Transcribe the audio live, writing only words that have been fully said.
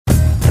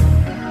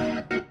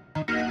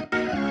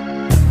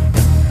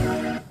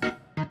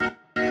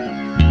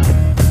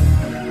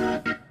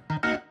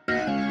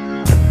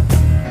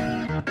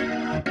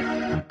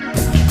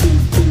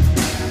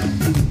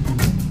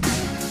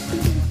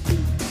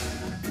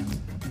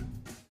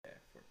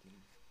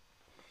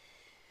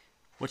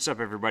What's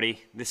up,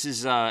 everybody? This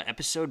is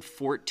episode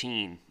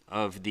 14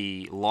 of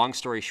the Long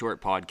Story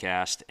Short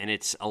podcast, and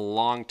it's a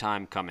long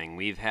time coming.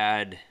 We've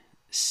had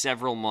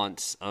several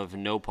months of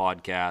no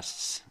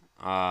podcasts,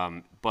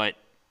 but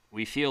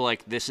we feel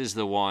like this is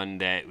the one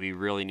that we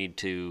really need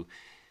to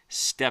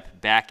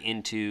step back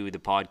into the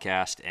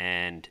podcast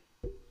and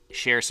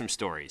share some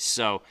stories.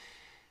 So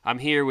I'm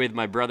here with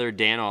my brother,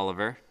 Dan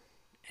Oliver,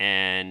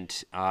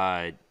 and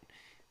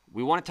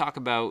we want to talk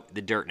about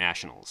the Dirt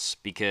Nationals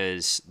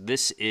because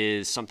this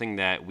is something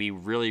that we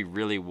really,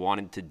 really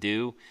wanted to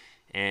do.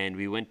 And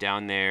we went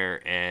down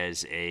there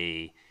as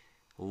a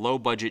low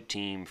budget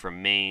team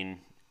from Maine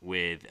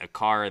with a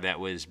car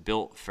that was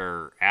built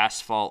for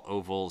asphalt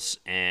ovals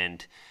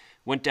and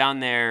went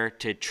down there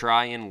to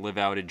try and live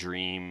out a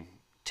dream,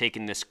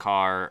 taking this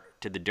car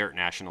to the Dirt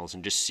Nationals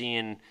and just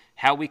seeing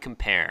how we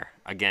compare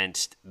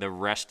against the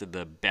rest of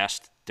the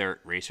best dirt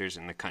racers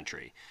in the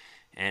country.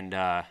 And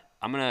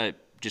I'm going to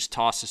just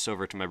toss this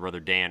over to my brother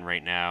Dan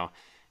right now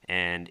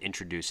and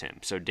introduce him.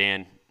 So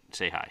Dan,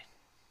 say hi.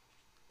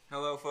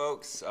 Hello,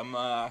 folks. I'm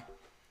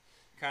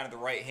kind of the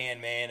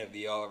right-hand man of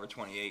the Oliver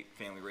 28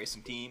 family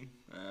racing team.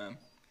 I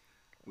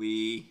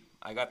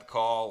got the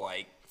call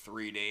like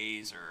 3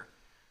 days, or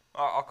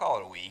I'll call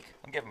it a week.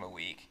 I'll give him a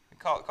week. He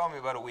called me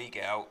about a week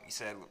out. He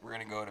said, we're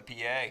going to go to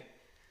PA,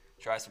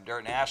 try some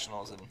Dirt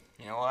Nationals. And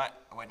you know what?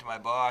 I went to my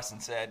boss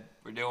and said,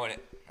 we're doing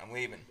it. I'm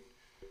leaving.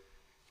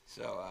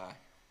 So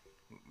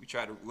we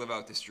tried to live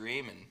out this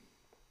dream, and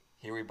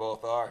here we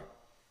both are.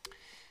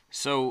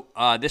 So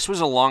this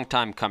was a long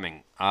time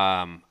coming.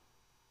 A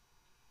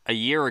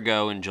year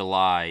ago in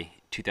July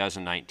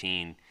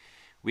 2019,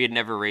 we had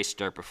never raced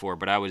dirt before,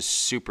 but I was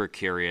super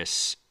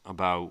curious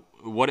about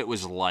what it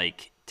was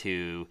like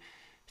to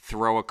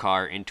throw a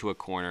car into a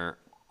corner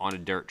on a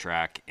dirt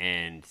track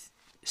and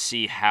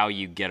see how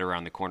you get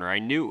around the corner. I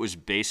knew it was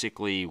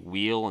basically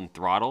wheel and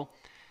throttle,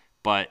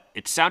 but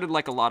it sounded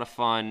like a lot of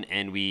fun,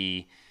 and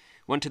we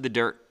went to the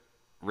dirt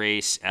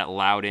race at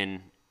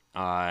Loudon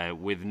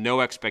with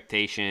no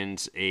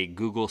expectations, a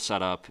Google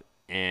setup,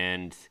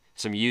 and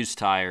some used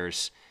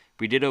tires.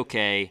 We did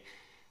okay.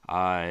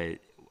 I'm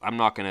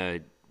not going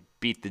to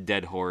beat the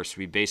dead horse.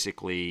 We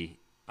basically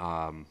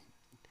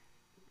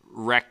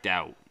wrecked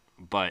out,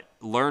 but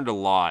learned a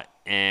lot,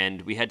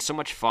 and we had so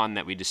much fun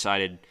that we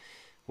decided,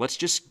 let's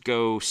just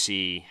go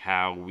see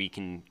how we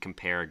can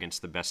compare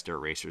against the best dirt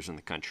racers in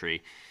the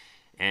country.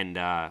 And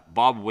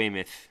Bob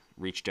Weymouth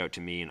reached out to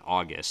me in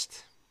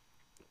August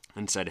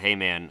and said, hey,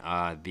 man,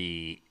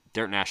 the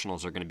Dirt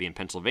Nationals are going to be in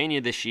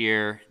Pennsylvania this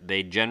year.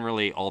 They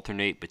generally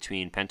alternate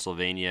between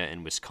Pennsylvania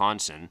and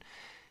Wisconsin.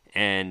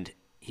 And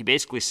he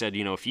basically said,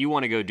 if you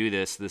want to go do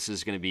this, this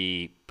is going to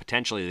be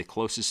potentially the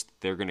closest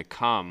they're going to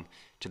come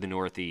to the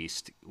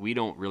Northeast. We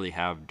don't really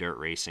have dirt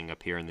racing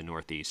up here in the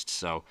Northeast.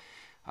 So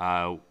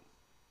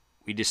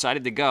we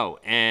decided to go.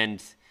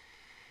 And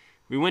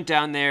we went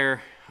down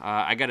there.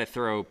 I got to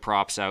throw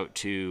props out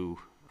to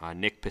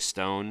Nick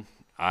Pistone.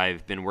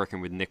 I've been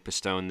working with Nick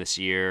Pistone this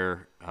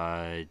year.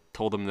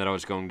 Told him that I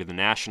was going to the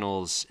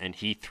Nationals, and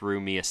he threw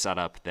me a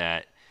setup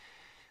that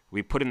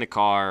we put in the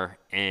car,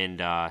 and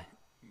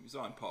He was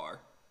on par.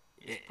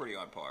 He was pretty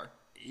on par.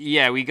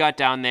 Yeah, we got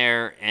down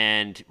there,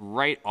 and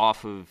right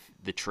off of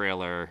the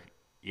trailer,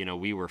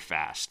 we were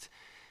fast.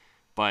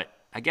 But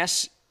I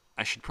guess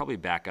I should probably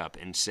back up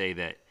and say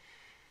that,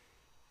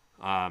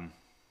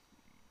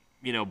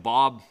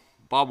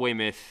 Bob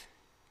Weymouth,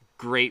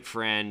 great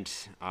friend.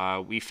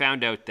 We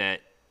found out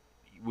that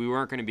we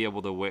weren't going to be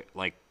able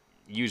to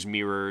use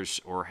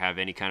mirrors or have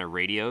any kind of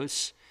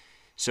radios.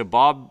 So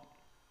Bob,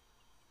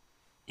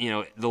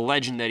 the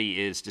legend that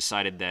he is,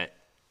 decided that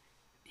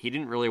he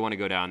didn't really want to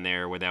go down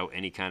there without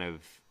any kind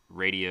of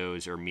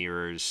radios or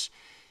mirrors.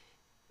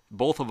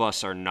 Both of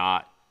us are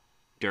not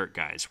dirt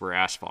guys. We're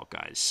asphalt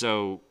guys.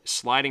 So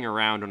sliding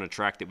around on a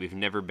track that we've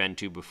never been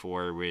to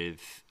before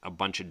with a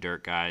bunch of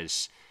dirt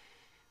guys,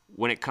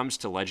 when it comes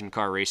to legend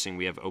car racing,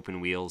 we have open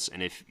wheels,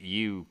 and if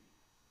you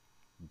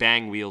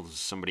bang wheels with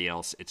somebody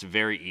else, it's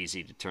very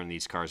easy to turn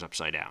these cars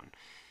upside down.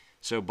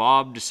 So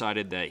Bob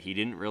decided that he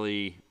didn't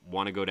really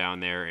want to go down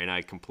there, and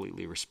I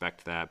completely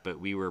respect that, but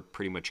we were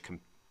pretty much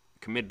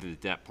committed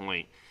at that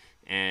point.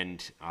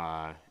 And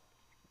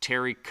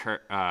Terry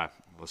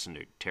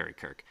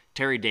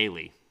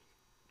Daly.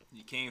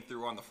 He came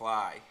through on the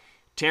fly.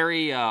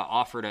 Terry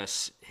offered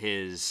us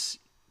his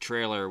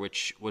trailer,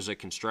 which was a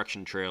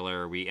construction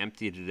trailer. We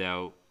emptied it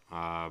out,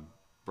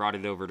 brought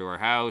it over to our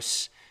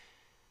house,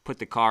 put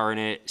the car in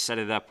it, set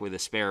it up with a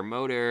spare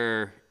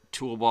motor,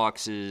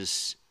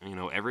 toolboxes,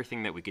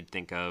 everything that we could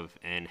think of,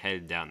 and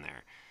headed down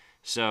there.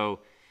 So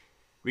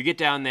we get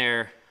down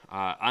there,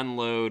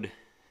 unload.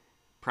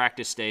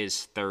 Practice day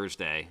is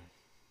Thursday.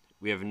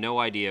 We have no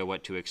idea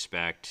what to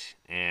expect,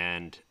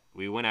 and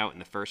we went out in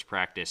the first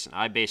practice, and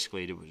I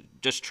basically was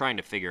just trying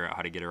to figure out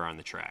how to get around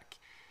the track.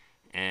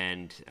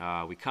 And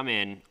we come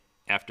in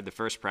after the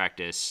first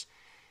practice,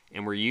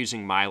 and we're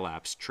using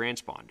MyLapse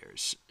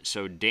transponders.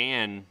 So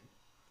Dan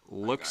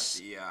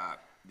looks... I got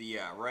the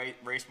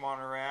race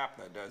monitor app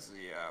that does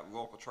the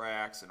local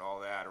tracks and all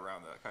that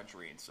around the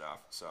country and stuff.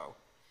 So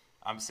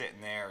I'm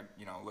sitting there,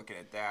 looking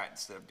at that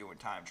instead of doing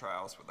time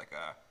trials with like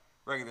a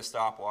regular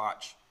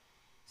stopwatch.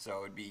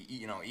 So it'd be,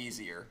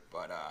 easier.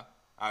 But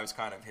I was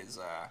kind of his,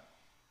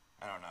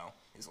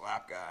 his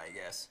lap guy, I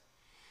guess.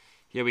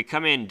 Yeah, we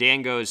come in.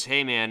 Dan goes,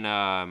 "Hey,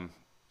 man,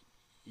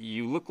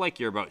 you look like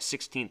you're about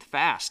 16th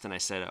fast." And I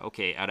said,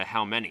 "Okay, out of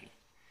how many?"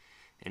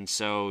 And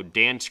so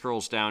Dan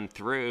scrolls down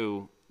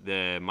through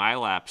the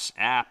MyLaps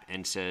app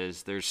and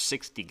says there's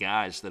 60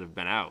 guys that have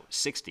been out,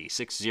 60.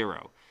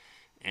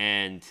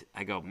 And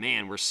I go,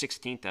 "Man, we're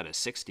 16th out of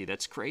 60.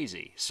 That's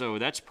crazy." So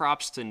that's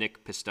props to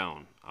Nick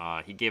Pistone.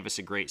 He gave us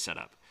a great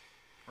setup.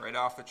 Right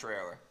off the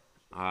trailer.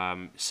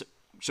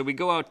 So we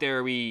go out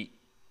there, we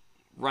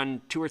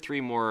run 2 or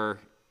 3 more,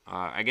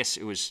 I guess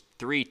it was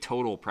 3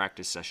 total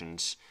practice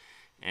sessions,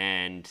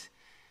 and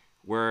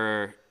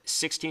we're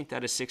 16th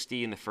out of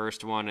 60 in the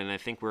first one, and I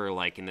think we're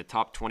like in the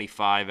top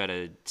 25 out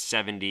of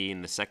 70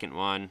 in the second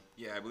one.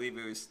 Yeah, I believe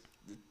it was,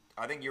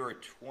 I think you were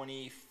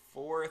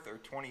 24th or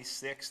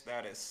 26th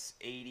out of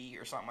 80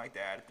 or something like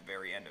that at the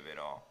very end of it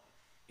all.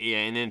 Yeah,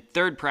 and then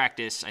third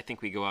practice, I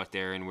think we go out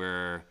there and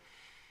we're,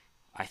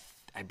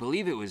 I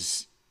believe it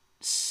was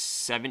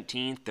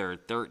 17th or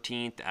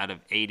 13th out of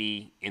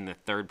 80 in the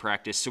third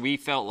practice. So we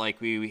felt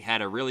like we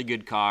had a really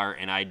good car,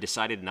 and I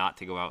decided not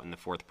to go out in the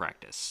fourth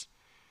practice.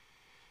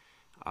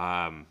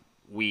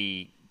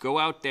 We go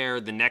out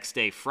there the next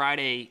day.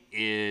 Friday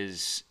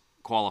is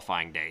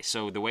qualifying day.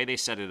 So the way they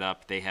set it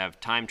up, they have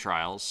time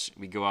trials.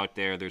 We go out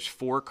there. There's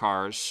 4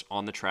 cars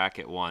on the track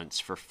at once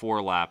for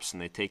 4 laps,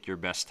 and they take your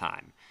best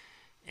time.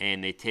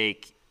 And they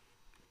take,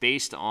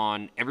 based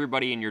on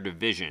everybody in your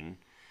division,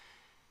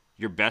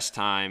 your best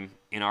time.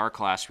 In our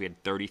class, we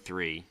had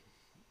 33.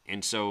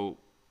 And so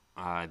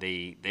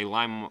they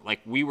line,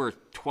 like we were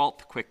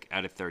 12th quick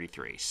out of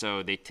 33.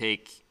 So they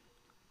take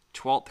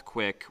 12th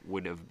quick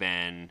would have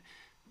been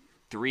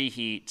 3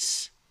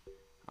 heats.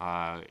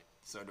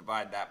 So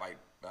divide that by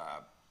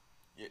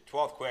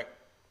 12th quick,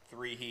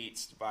 3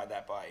 heats. Divide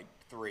that by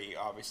 3.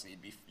 Obviously,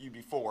 you'd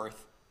be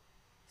 4th.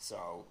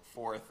 So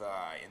 4th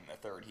in the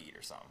 3rd heat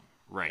or something.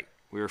 Right.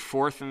 We were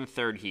 4th in the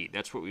 3rd heat.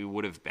 That's what we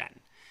would have been.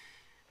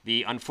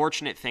 The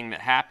unfortunate thing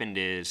that happened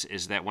is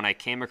that when I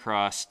came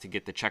across to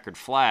get the checkered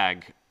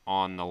flag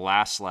on the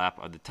last lap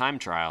of the time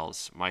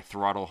trials, my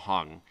throttle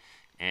hung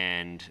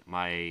and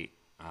my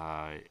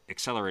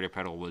accelerator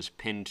pedal was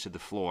pinned to the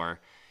floor.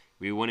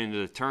 We went into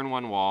the turn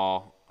 1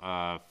 wall,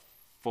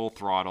 full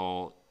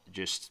throttle,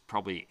 just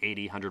probably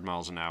 80, 100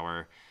 miles an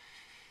hour,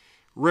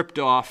 ripped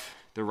off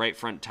the right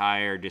front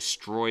tire,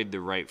 destroyed the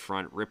right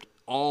front, ripped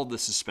all the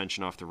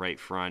suspension off the right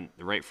front.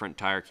 The right front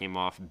tire came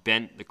off,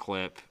 bent the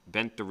clip,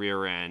 bent the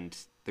rear end.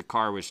 The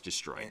car was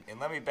destroyed. And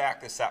let me back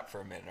this up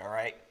for a minute, all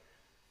right?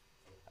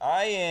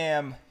 I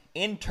am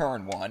in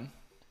turn 1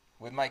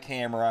 with my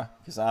camera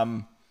because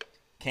I'm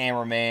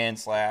cameraman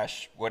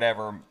 /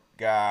 whatever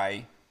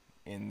guy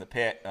in the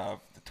pit of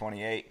the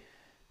 28.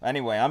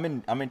 Anyway, I'm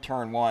in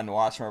turn 1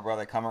 watching my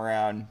brother come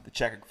around the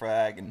checkered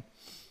frag,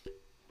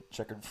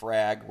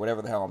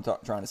 whatever the hell I'm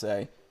trying to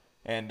say.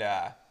 And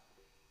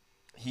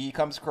he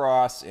comes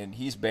across, and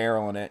he's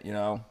barreling it,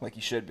 like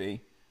he should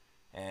be.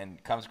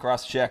 And comes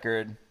across the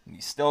checkered, and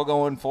he's still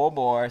going full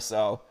bore.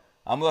 So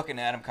I'm looking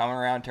at him coming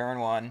around turn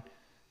 1,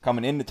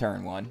 coming into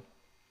turn 1.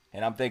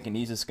 And I'm thinking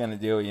he's just going to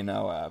do,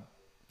 a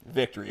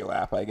victory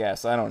lap, I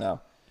guess. I don't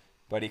know.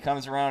 But he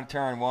comes around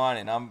turn 1,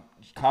 and I'm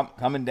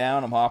coming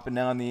down. I'm hopping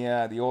down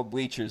the old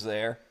bleachers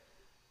there.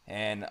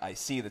 And I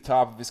see the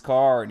top of his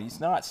car, and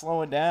he's not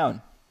slowing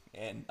down.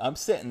 And I'm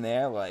sitting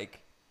there like,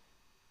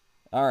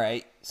 all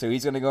right, so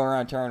he's going to go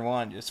around turn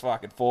 1, just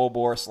fucking full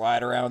bore,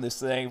 slide around this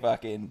thing,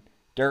 fucking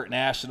Dirt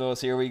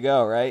Nationals, here we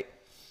go, right?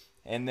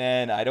 And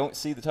then I don't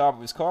see the top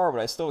of his car, but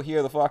I still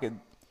hear the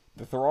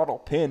throttle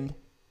pinned,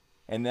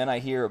 and then I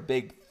hear a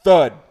big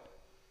thud,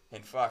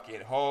 and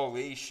fucking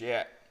holy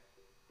shit.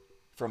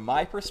 From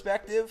my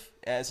perspective,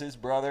 as his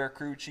brother,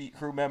 crew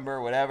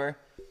member, whatever,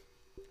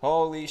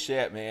 holy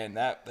shit, man,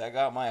 that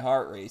got my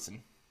heart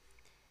racing.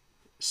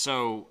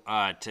 So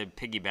to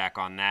piggyback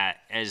on that,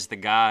 as the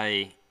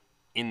guy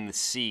in the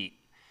seat,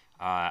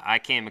 I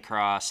came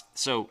across,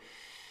 so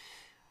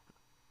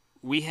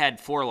we had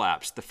 4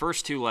 laps. The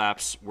first 2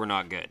 laps were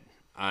not good,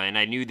 and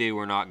I knew they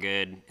were not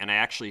good, and I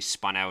actually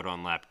spun out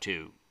on lap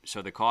 2.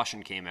 So the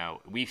caution came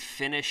out. We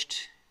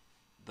finished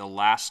the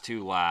last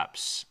 2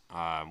 laps.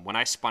 When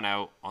I spun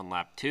out on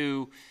lap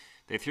 2,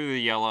 they threw the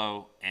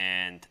yellow,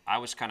 and I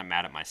was kind of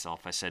mad at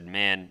myself. I said,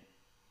 man,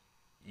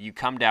 you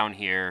come down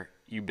here,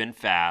 you've been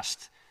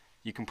fast,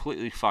 you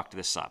completely fucked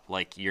this up.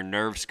 Like, your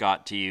nerves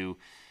got to you.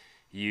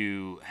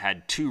 You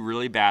had 2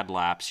 really bad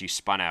laps. You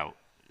spun out.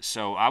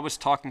 So I was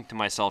talking to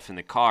myself in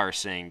the car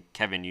saying,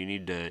 Kevin, you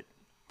need to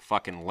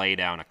fucking lay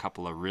down a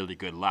couple of really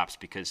good laps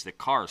because the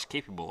car is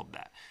capable of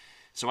that.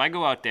 So I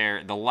go out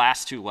there. The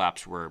last 2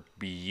 laps were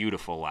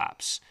beautiful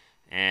laps.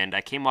 And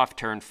I came off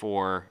turn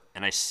 4,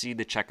 and I see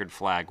the checkered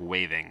flag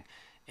waving.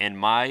 And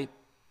my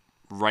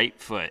right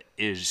foot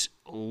is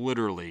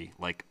literally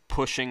like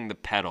pushing the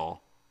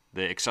pedal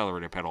the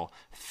accelerator pedal,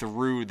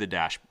 through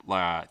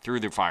through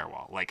the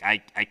firewall. Like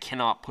I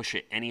cannot push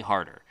it any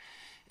harder.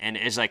 And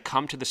as I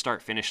come to the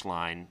start-finish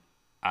line,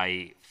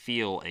 I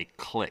feel a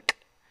click.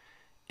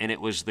 And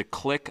it was the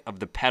click of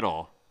the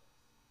pedal,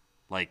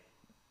 like,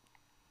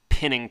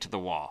 pinning to the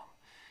wall.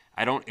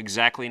 I don't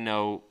exactly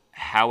know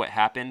how it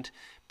happened,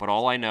 but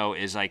all I know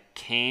is I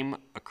came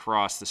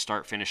across the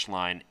start-finish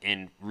line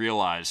and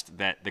realized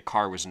that the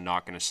car was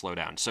not going to slow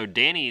down. So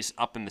Danny's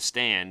up in the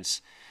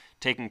stands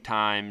taking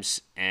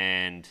times,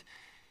 and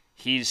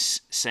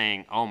he's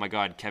saying, oh my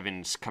God,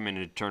 Kevin's coming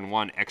into turn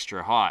one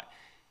extra hot.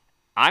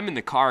 I'm in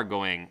the car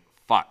going,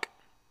 fuck,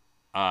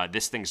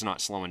 this thing's not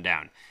slowing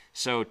down.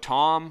 So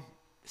Tom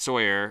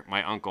Sawyer,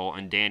 my uncle,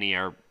 and Danny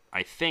are,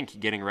 I think,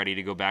 getting ready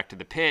to go back to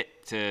the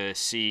pit to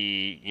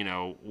see,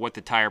 what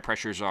the tire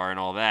pressures are and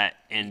all that.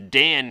 And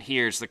Dan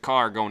hears the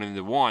car going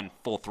into one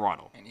full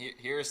throttle. And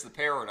here's the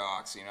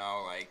paradox,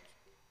 like,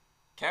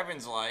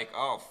 Kevin's like,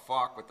 oh,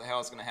 fuck, what the hell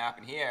is going to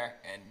happen here?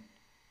 And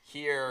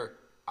here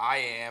I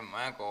am,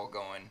 my uncle,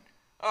 going,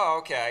 oh,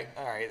 okay,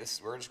 all right,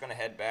 we're just going to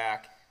head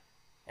back.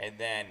 And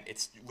then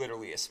it's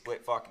literally a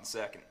split fucking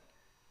second.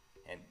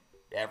 And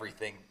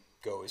everything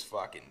goes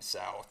fucking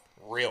south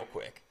real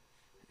quick.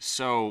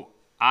 So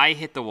I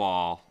hit the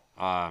wall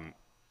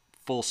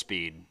full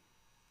speed.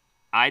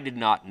 I did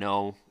not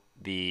know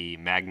the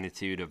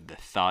magnitude of the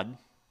thud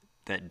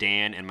that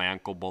Dan and my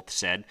uncle both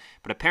said,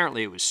 but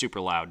apparently it was super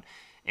loud.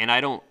 And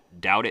I don't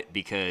doubt it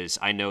because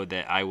I know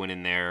that I went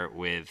in there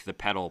with the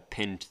pedal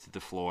pinned to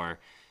the floor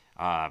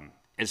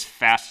as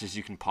fast as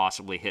you can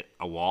possibly hit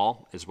a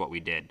wall is what we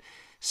did.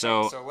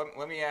 So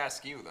let me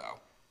ask you, though.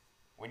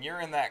 When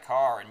you're in that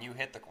car and you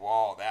hit the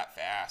wall that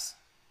fast,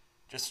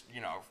 just,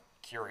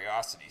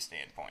 curiosity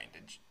standpoint,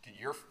 did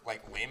your,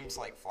 like, limbs,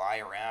 like, fly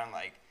around?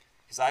 Like,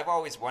 because I've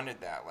always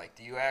wondered that. Like,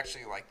 do you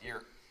actually, like,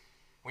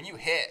 when you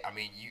hit, I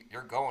mean,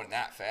 you're going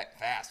that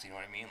fast, you know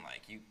what I mean?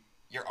 Like,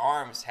 your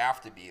arms have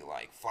to be,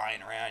 like,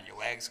 flying around. Your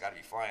legs got to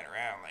be flying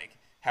around. Like,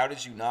 how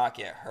did you not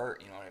get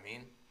hurt, you know what I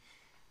mean?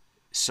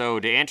 So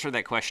to answer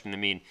that question, I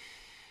mean,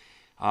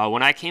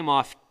 when I came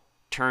off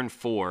turn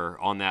 4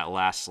 on that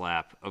last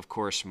lap, of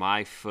course,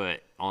 my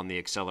foot on the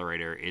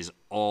accelerator is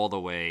all the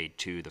way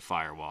to the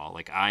firewall.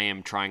 Like, I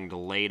am trying to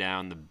lay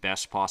down the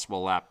best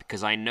possible lap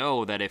because I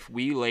know that if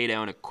we lay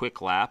down a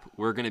quick lap,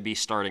 we're going to be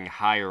starting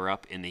higher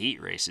up in the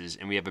heat races,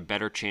 and we have a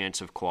better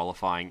chance of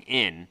qualifying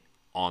in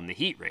on the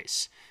heat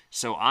race.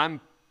 So I'm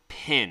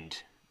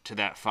pinned to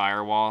that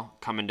firewall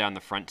coming down the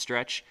front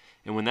stretch,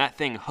 and when that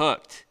thing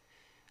hooked,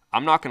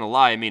 I'm not going to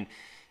lie, I mean,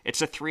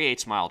 it's a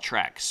 3/8 mile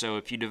track, so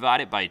if you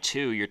divide it by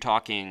 2, you're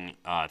talking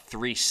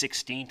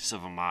 3/16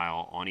 of a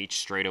mile on each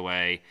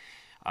straightaway.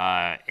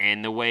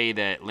 And the way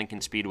that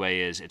Lincoln Speedway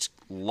is, it's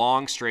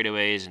long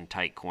straightaways and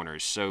tight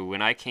corners. So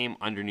when I came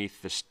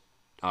underneath the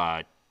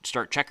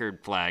start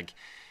checkered flag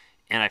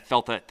and I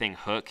felt that thing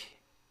hook,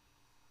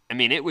 I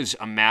mean, it was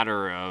a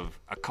matter of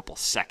a couple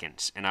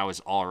seconds, and I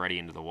was already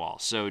into the wall.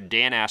 So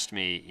Dan asked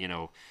me,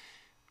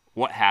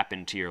 what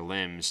happened to your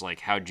limbs? Like,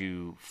 how'd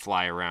you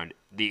fly around?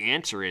 The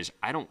answer is,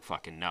 I don't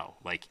fucking know.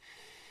 Like,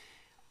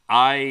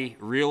 I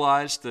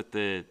realized that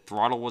the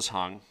throttle was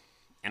hung,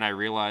 and I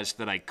realized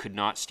that I could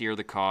not steer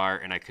the car,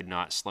 and I could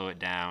not slow it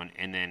down,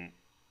 and then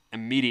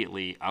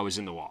immediately I was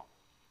in the wall.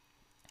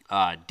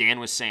 Dan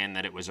was saying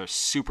that it was a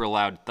super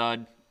loud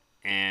thud,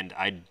 and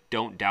I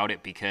don't doubt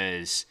it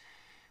because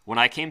when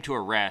I came to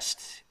a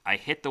rest, I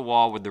hit the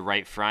wall with the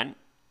right front,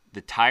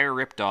 the tire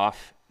ripped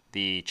off,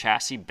 the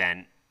chassis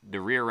bent,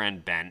 the rear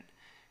end bent.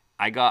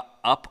 I got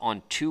up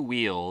on 2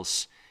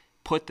 wheels,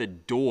 put the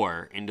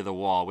door into the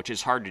wall, which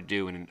is hard to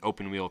do in an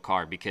open wheel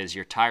car because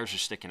your tires are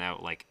sticking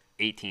out like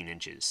 18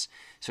 inches.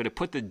 So to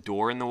put the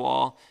door in the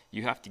wall,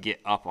 you have to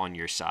get up on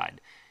your side.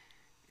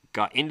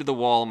 Got into the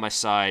wall on my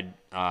side,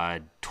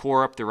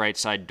 tore up the right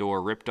side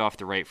door, ripped off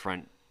the right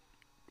front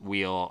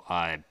wheel,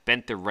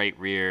 bent the right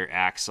rear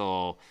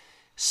axle,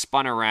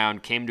 spun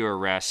around, came to a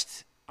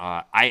rest.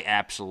 I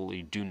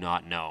absolutely do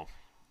not know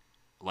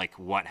like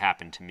what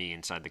happened to me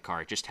inside the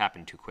car. It just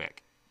happened too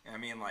quick. I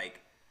mean,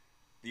 like,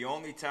 the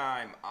only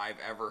time I've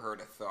ever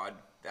heard a thud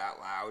that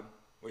loud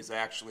was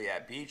actually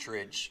at Beech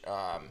Ridge.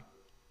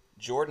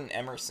 Jordan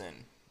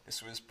Emerson,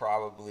 this was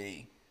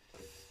probably,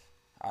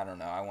 I don't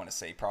know, I want to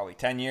say probably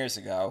 10 years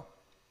ago.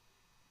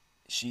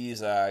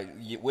 She's a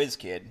whiz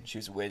kid. She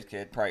was a whiz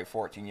kid, probably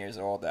 14 years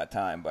old at that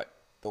time. But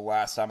the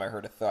last time I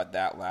heard a thud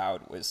that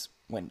loud was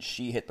when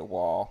she hit the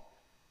wall,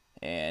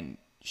 and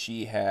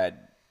she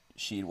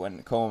went in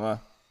a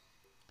coma.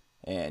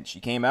 And she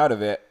came out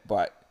of it,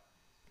 but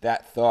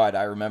that thud,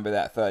 I remember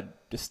that thud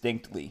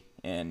distinctly,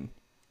 and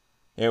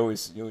it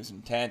was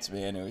intense,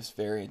 man. It was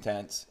very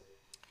intense.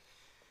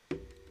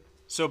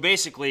 So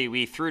basically,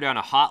 we threw down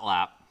a hot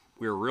lap.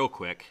 We were real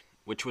quick,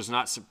 which was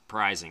not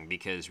surprising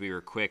because we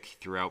were quick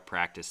throughout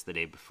practice the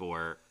day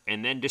before,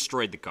 and then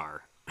destroyed the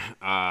car.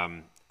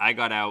 I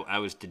got out. I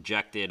was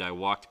dejected. I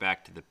walked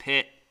back to the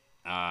pit.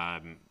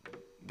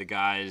 The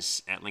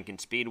guys at Lincoln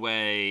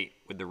Speedway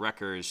with the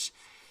wreckers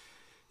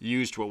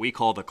used what we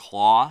call the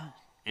claw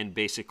and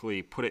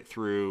basically put it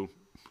through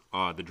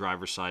the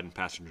driver's side and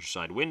passenger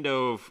side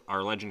window of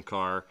our Legend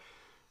car,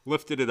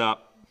 lifted it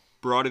up,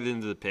 brought it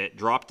into the pit,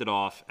 dropped it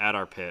off at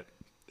our pit,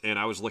 and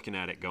I was looking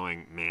at it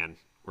going, man,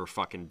 we're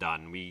fucking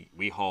done.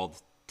 We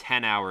hauled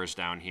 10 hours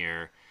down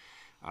here.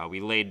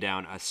 We laid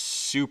down a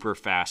super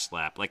fast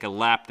lap, like a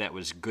lap that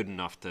was good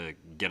enough to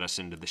get us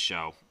into the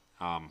show.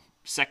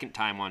 Second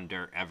time on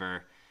dirt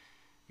ever.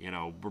 You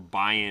know,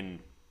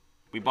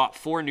 we bought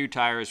 4 new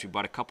tires. We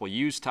bought a couple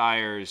used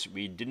tires.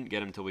 We didn't get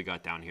them until we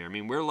got down here. I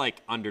mean, we're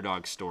like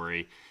underdog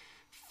story.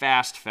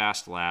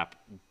 Fast lap,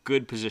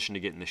 good position to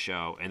get in the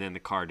show, and then the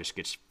car just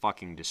gets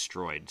fucking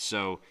destroyed.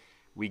 So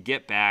we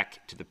get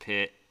back to the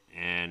pit,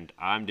 and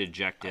I'm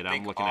dejected.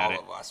 I'm looking at it.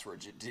 All of us were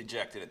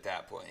dejected at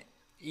that point.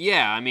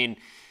 Yeah, I mean,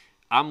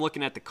 I'm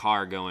looking at the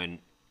car going,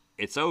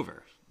 it's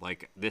over.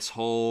 Like, this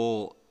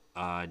whole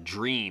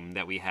dream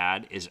that we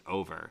had is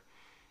over.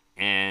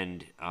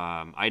 And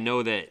I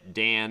know that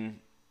Dan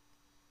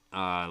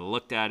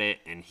looked at it,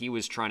 and he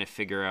was trying to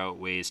figure out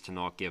ways to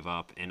not give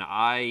up. And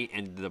I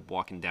ended up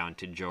walking down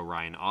to Joe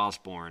Ryan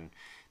Osborne.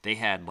 They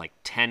had like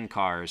 10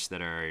 cars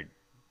that are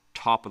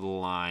top of the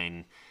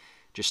line,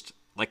 just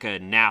like a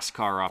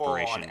NASCAR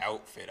operation. Full-on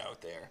outfit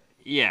out there.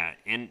 Yeah,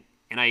 and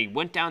I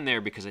went down there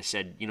because I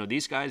said, you know,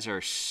 these guys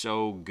are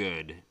so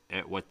good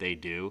at what they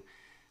do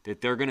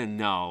that they're going to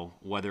know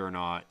whether or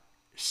not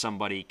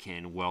somebody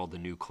can weld a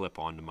new clip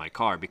onto my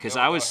car. Because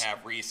They'll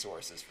have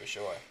resources for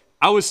sure.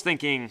 I was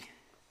thinking,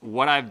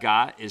 what I've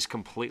got is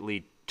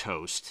completely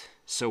toast.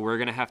 So we're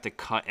going to have to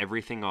cut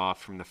everything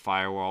off from the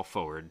firewall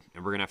forward,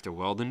 and we're going to have to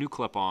weld a new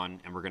clip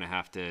on, and we're going to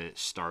have to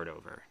start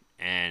over.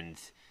 And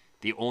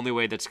the only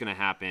way that's going to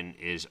happen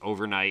is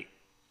overnight,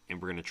 and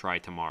we're going to try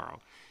tomorrow.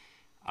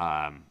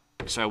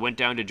 So I went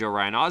down to Joe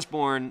Ryan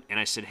Osborne, and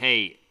I said,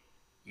 hey,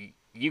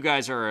 you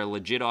guys are a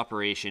legit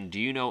operation. Do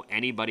you know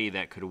anybody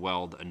that could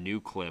weld a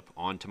new clip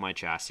onto my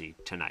chassis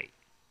tonight?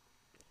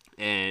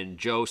 And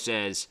Joe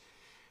says,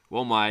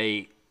 well,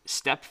 my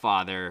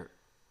stepfather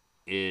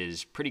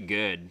is pretty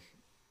good.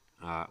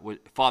 Was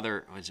it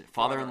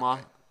father-in-law?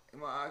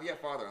 Yeah,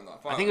 father-in-law.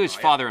 I think it was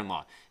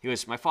father-in-law. He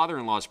goes, my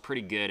father-in-law is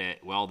pretty good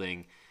at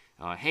welding.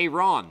 Hey,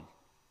 Ron,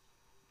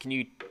 can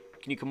you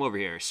come over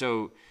here?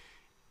 So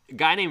a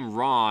guy named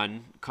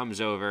Ron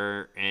comes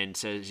over and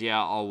says,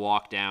 yeah, I'll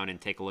walk down and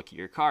take a look at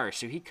your car.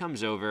 So he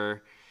comes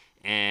over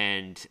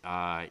and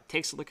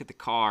takes a look at the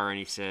car, and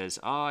he says,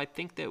 oh, I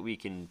think that we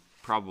can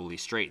probably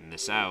straighten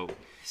this out.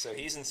 So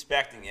he's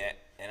inspecting it,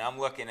 and I'm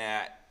looking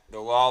at the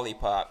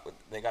lollipop.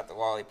 They got the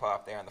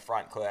lollipop there on the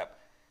front clip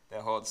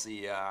that holds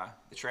the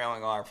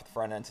trailing arm for the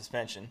front end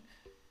suspension.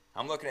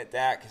 I'm looking at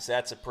that because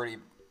that's a pretty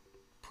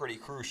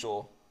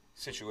crucial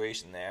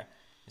situation there.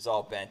 It's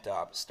all bent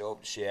up,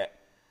 stove to shit.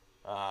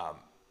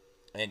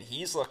 And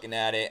he's looking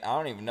at it. I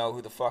don't even know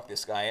who the fuck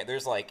this guy is.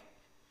 There's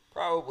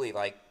probably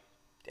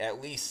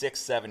at least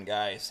 6-7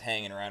 guys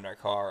hanging around our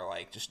car,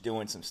 just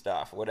doing some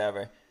stuff,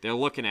 whatever. They're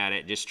looking at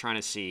it, just trying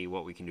to see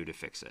what we can do to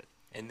fix it.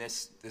 And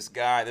this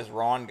guy, this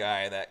Ron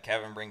guy that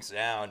Kevin brings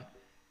down,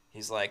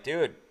 he's like,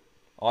 dude,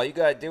 all you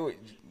gotta do,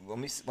 let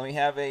me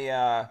have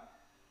a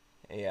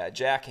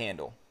jack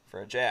handle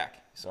for a jack.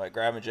 So I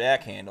grab a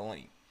jack handle,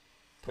 and he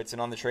puts it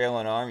on the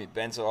trailing arm. He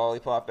bends the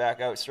lollipop back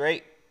out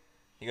straight.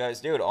 He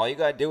goes, dude, all you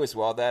gotta do is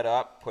weld that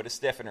up, put a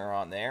stiffener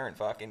on there, and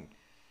fucking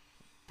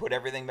put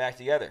everything back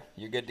together.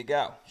 You're good to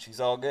go. She's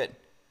all good.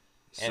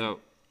 And so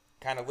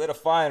kind of lit a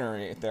fire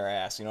at their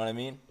ass, you know what I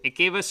mean? It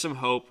gave us some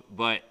hope,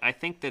 but I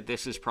think that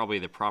this is probably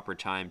the proper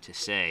time to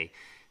say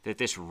that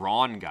this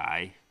Ron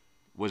guy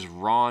was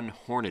Ron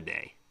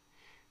Hornaday,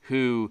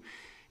 who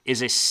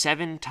is a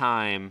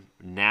 7-time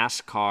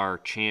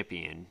NASCAR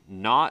champion,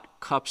 not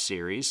Cup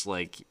Series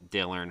like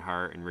Dale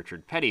Earnhardt and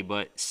Richard Petty,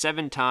 but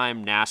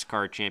 7-time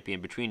NASCAR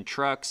champion between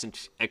trucks and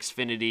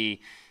Xfinity,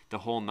 the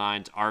whole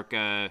nines,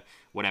 ARCA,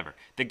 whatever.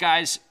 The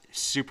guy's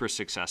super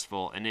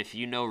successful, and if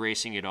you know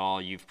racing at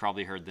all, you've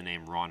probably heard the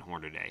name Ron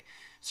Hornaday.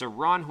 So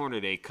Ron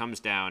Hornaday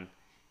comes down,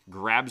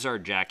 grabs our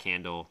jack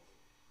handle,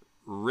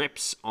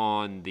 rips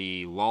on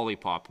the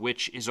lollipop,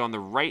 which is on the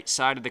right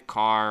side of the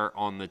car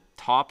on the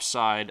top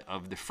side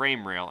of the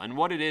frame rail. And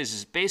what it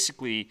is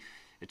basically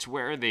it's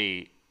where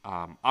the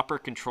upper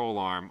control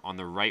arm on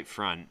the right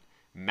front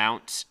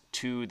mounts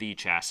to the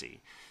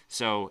chassis.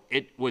 So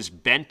it was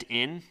bent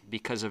in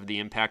because of the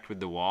impact with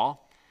the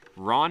wall.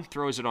 Ron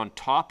throws it on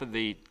top of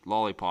the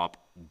lollipop,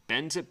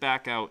 bends it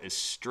back out as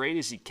straight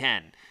as he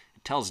can,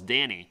 and tells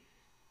Danny,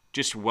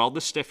 just weld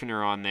the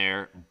stiffener on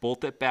there,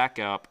 bolt it back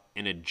up,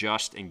 and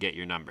adjust and get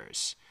your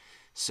numbers.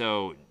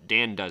 So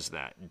Dan does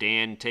that.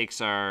 Dan takes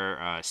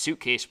our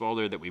suitcase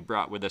welder that we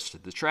brought with us to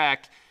the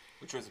track.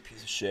 Which was a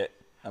piece of shit.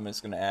 I'm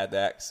just going to add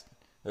that. 'Cause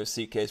those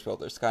suitcase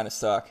welders kind of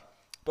suck.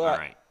 But all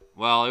right.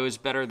 Well, it was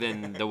better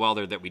than the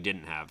welder that we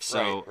didn't have.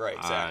 So, right,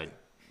 exactly.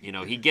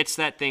 He gets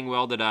that thing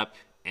welded up,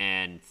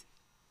 and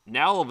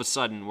now all of a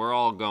sudden we're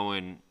all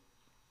going,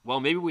 well,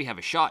 maybe we have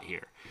a shot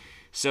here.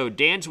 So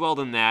Dan's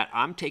welding that.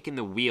 I'm taking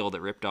the wheel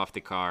that ripped off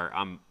the car.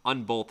 I'm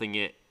unbolting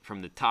it,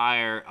 from the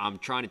tire. I'm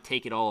trying to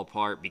take it all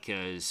apart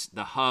because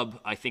the hub,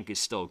 I think, is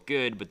still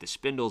good, but the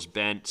spindle's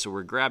bent. So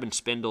we're grabbing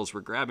spindles,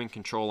 we're grabbing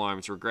control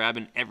arms, we're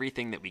grabbing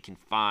everything that we can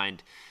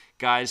find.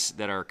 Guys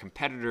that are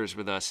competitors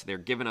with us, they're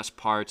giving us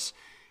parts.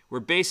 We're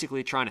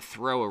basically trying to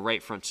throw a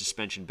right front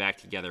suspension back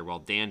together while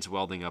Dan's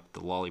welding up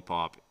the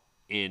lollipop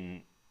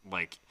in,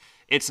 like,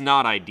 it's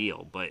not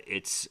ideal, but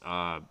it's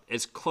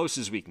as close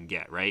as we can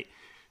get, right?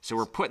 So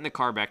we're putting the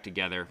car back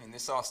together. And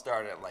this all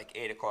started at like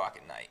 8 o'clock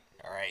at night,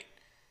 all right?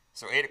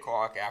 So 8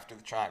 o'clock after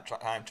the time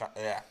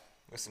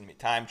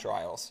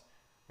trials,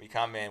 we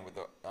come in with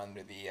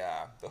under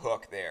the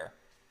hook there.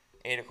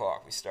 8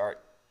 o'clock, we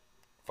start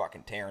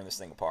fucking tearing this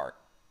thing apart.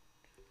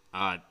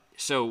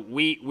 So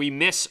we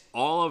miss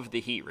all of the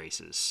heat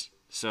races.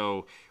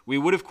 So we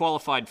would have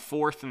qualified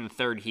fourth in the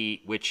third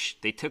heat, which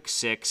they took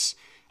 6.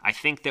 I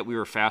think that we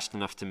were fast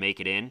enough to make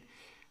it in,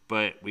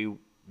 but we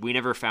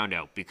never found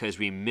out because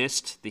we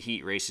missed the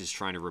heat races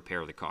trying to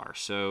repair the car.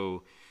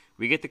 So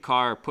we get the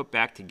car put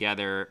back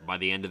together by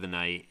the end of the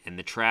night, and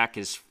the track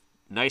is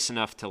nice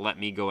enough to let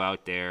me go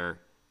out there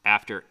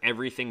after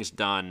everything's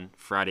done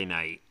Friday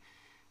night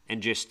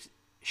and just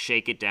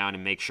shake it down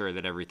and make sure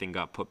that everything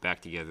got put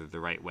back together the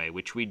right way,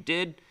 which we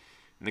did.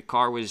 And the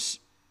car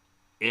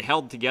it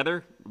held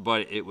together,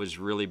 but it was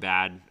really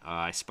bad.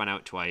 I spun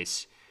out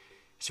twice.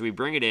 So we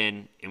bring it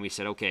in, and we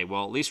said, okay,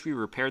 well, at least we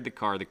repaired the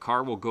car. The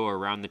car will go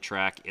around the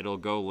track. It'll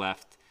go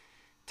left.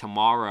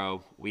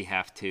 Tomorrow, we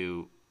have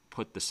to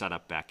put the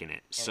setup back in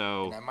it.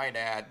 And I might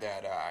add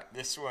that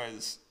this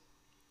was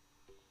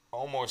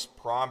almost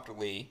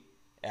promptly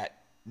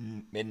at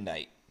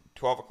midnight,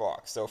 12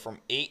 o'clock. So from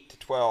 8 to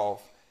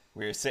 12,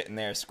 we were sitting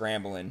there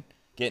scrambling,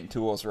 getting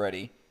tools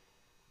ready,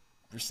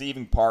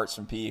 receiving parts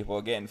from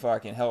people, getting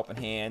fucking helping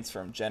hands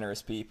from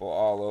generous people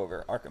all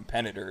over, our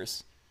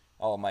competitors.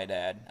 I might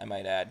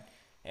add.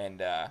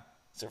 And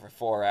so for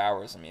 4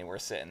 hours, I mean, we're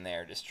sitting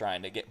there just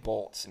trying to get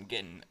bolts and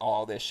getting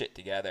all this shit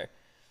together.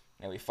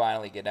 And we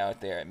finally get out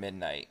there at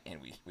midnight,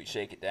 and we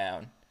shake it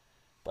down.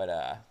 But,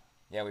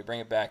 yeah, we bring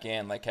it back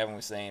in. Like Kevin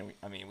was saying,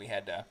 I mean, we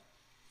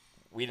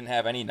didn't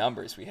have any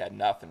numbers. We had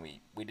nothing.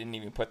 We didn't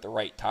even put the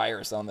right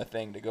tires on the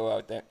thing to go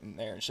out there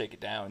and shake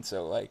it down.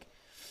 So, like,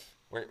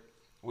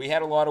 we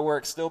had a lot of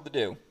work still to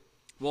do.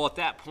 Well, at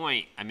that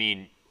point, I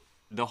mean,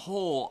 the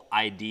whole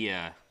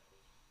idea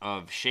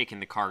of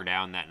shaking the car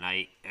down that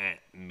night at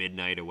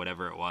midnight or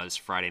whatever it was,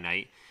 Friday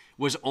night,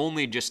 was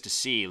only just to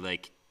see,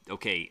 like,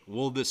 okay,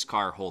 will this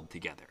car hold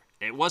together?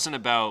 It wasn't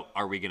about,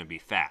 are we going to be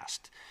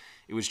fast?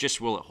 It was just,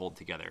 will it hold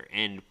together?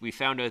 And we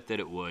found out that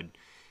it would.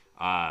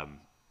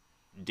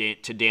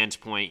 To Dan's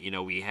point,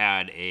 we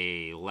had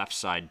a left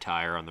side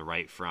tire on the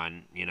right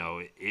front.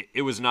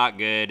 It was not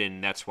good,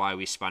 and that's why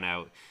we spun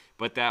out.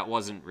 But that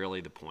wasn't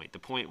really the point. The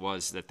point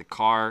was that the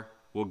car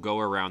will go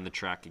around the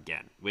track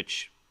again,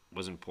 which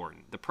was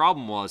important. The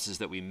problem is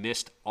that we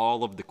missed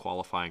all of the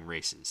qualifying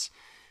races.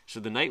 So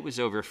the night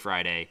was over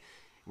Friday.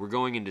 We're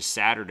going into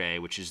Saturday,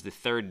 which is the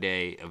third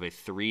day of a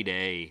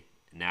 3-day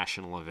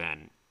national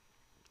event.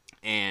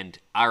 And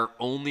our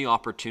only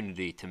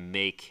opportunity to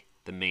make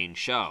the main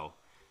show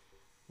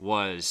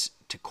was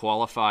to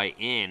qualify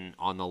in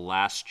on the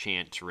last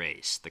chance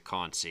race, the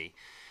Consi.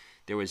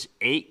 There was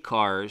 8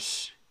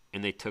 cars,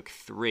 and they took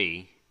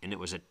 3, and it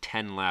was a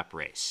 10-lap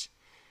race.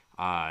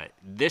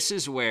 This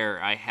is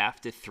where I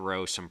have to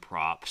throw some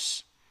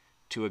props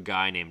to a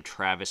guy named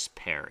Travis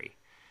Perry.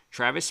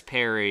 Travis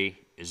Perry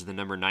is the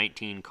number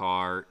 19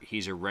 car.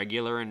 He's a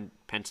regular in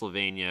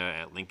Pennsylvania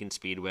at Lincoln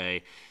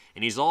Speedway,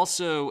 and he's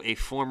also a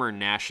former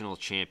national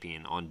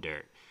champion on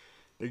dirt.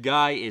 The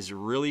guy is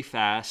really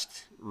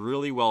fast,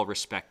 really well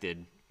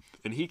respected,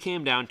 and he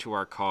came down to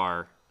our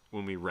car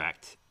when we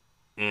wrecked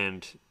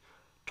and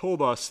told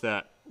us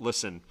that,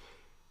 listen,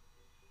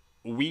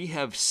 we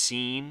have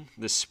seen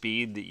the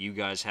speed that you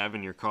guys have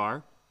in your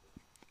car,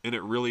 and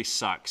it really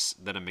sucks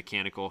that a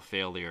mechanical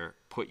failure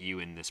put you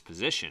in this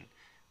position.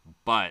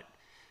 But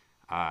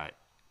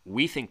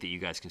we think that you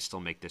guys can still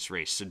make this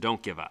race, so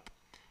don't give up.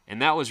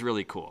 And that was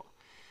really cool.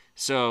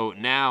 So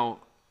now,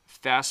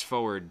 fast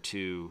forward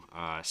to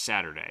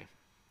Saturday.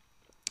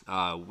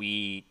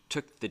 We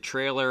took the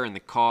trailer and the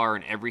car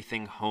and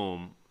everything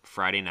home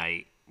Friday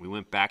night. We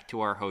went back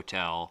to our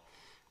hotel,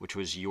 which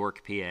was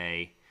York,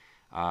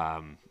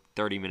 PA,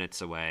 30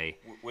 minutes away.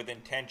 With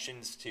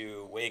intentions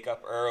to wake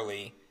up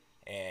early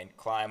and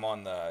climb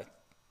on the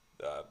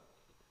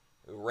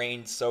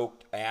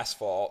rain-soaked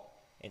asphalt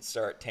and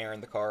start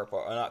tearing the car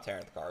apart. Not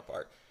tearing the car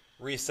apart,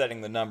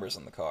 resetting the numbers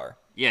on the car.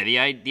 Yeah,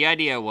 the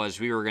idea was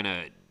we were going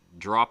to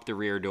drop the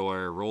rear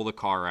door, roll the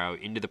car out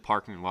into the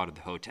parking lot of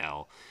the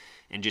hotel,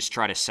 and just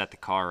try to set the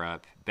car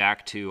up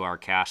back to our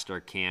caster,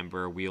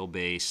 camber,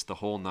 wheelbase, the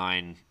whole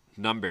 9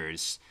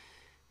 numbers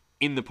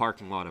in the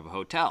parking lot of a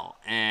hotel.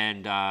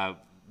 And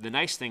the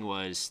nice thing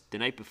was, the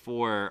night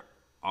before,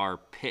 our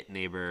pit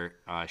neighbor,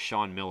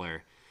 Sean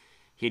Miller,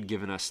 he had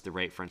given us the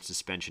right front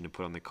suspension to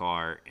put on the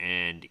car,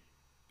 and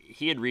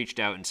he had reached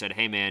out and said,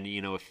 hey man,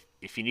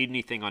 if you need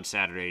anything on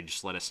Saturday,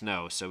 just let us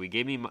know. So he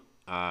gave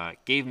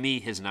me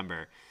his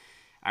number.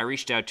 I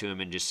reached out to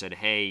him and just said,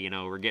 hey,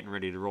 we're getting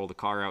ready to roll the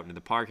car out into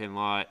the parking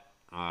lot.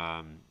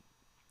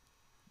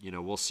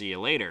 We'll see you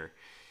later.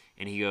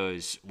 And he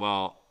goes,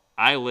 well,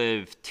 I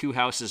live 2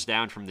 houses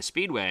down from the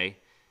Speedway.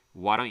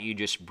 Why don't you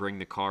just bring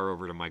the car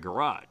over to my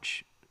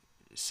garage?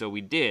 So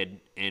we did,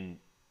 and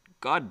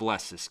God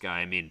bless this guy.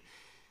 I mean,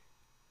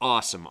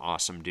 awesome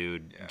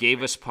dude. Yeah,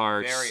 Gave us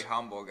parts. Very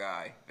humble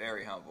guy.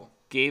 Very humble.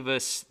 Gave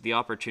us the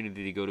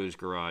opportunity to go to his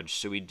garage,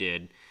 so we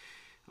did.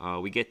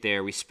 We get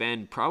there. We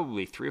spend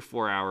probably 3 or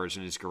 4 hours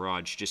in his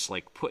garage just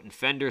like putting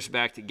fenders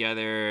back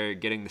together,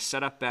 getting the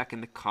setup back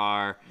in the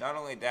car. Not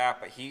only that,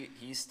 but he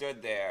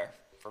stood there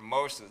for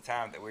most of the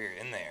time that we were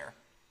in there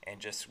and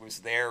just was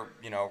there,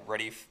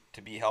 ready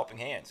to be helping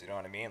hands. You know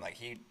what I mean? Like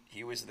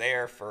he was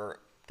there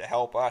to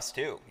help us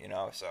too,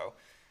 So,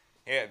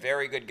 yeah,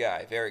 very good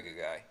guy. Very good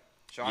guy.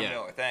 Sean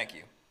Miller, thank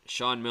you.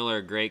 Sean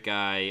Miller, great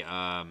guy.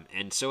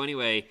 And so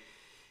anyway,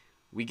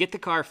 we get the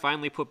car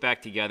finally put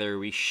back together.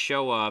 We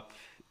show up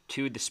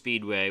to the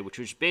Speedway, which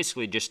was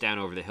basically just down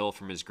over the hill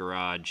from his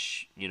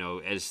garage,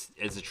 as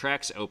the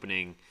track's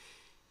opening,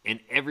 and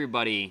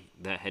everybody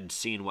that had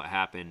seen what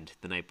happened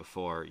the night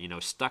before,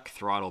 stuck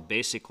throttle,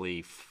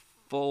 basically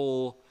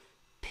full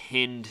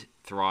pinned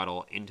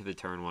throttle into the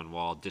turn one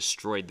wall,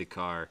 destroyed the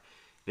car.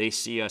 They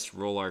see us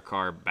roll our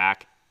car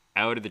back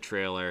out of the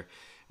trailer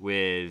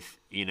with,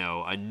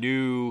 a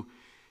new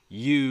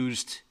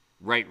used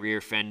right rear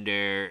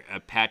fender, a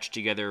patched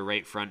together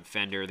right front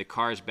fender. The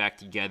car's back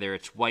together.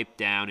 It's wiped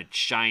down. It's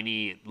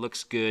shiny. It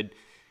looks good.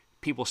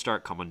 People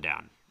start coming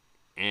down.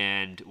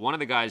 And one of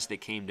the guys that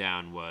came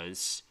down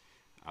was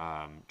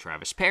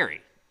Travis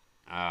Perry,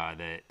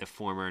 the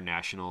former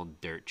national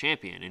dirt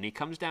champion. And he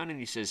comes down and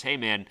he says, hey,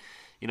 man,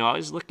 I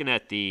was looking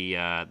at the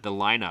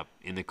lineup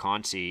in the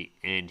Consi,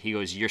 and he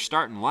goes, you're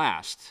starting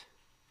last,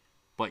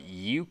 but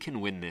you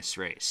can win this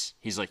race.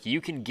 He's like,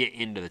 you can get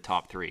into the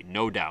top 3,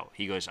 no doubt.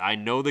 He goes, I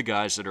know the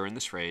guys that are in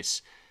this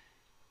race,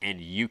 and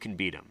you can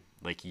beat them.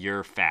 Like,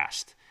 you're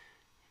fast.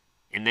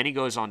 And then he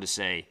goes on to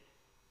say,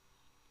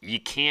 you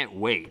can't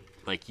wait.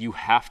 Like, you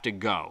have to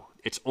go.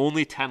 It's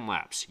only 10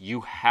 laps.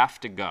 You have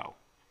to go.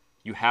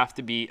 You have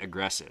to be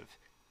aggressive,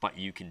 but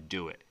you can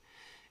do it.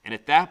 And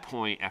at that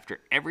point, after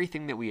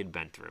everything that we had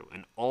been through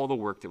and all the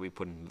work that we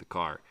put into the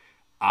car,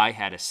 I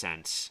had a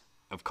sense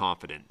of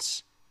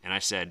confidence. And I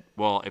said,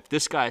 well, if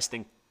this guy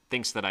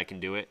thinks that I can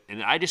do it,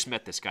 and I just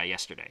met this guy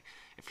yesterday,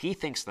 if he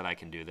thinks that I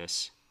can do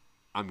this,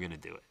 I'm going to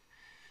do it.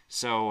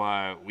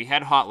 So we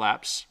had hot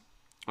laps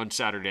on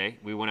Saturday.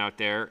 We went out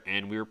there,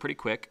 and we were pretty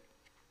quick.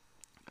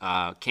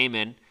 Came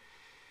in.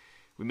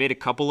 We made a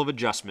couple of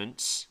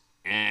adjustments,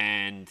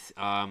 and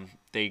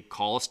they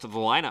call us to the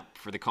lineup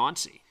for the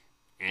Consi.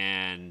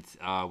 And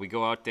we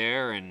go out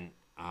there, and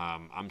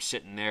I'm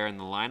sitting there in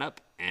the lineup,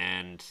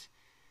 and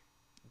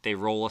they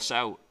roll us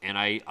out. And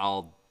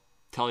I'll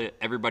tell you,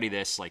 everybody,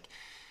 this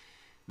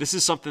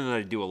is something that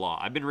I do a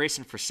lot. I've been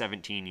racing for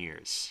 17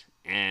 years,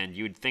 and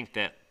you would think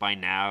that by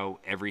now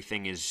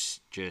everything is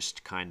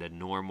just kind of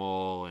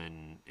normal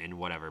and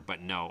whatever.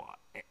 But no,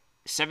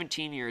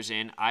 17 years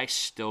in, I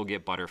still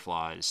get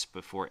butterflies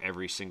before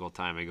every single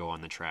time I go on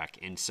the track.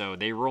 And so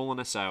they rolling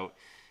us out,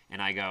 and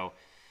I go,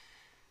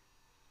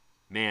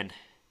 man,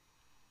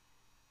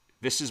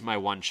 this is my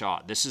one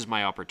shot. This is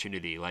my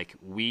opportunity. Like,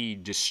 we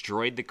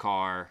destroyed the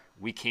car.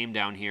 We came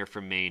down here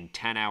from Maine,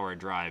 10-hour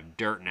drive,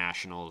 dirt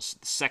nationals,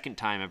 second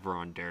time ever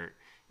on dirt,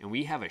 and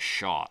we have a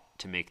shot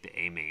to make the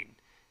A-Main.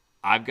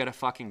 I've got to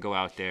fucking go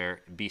out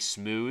there, be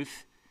smooth,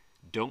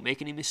 don't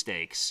make any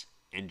mistakes,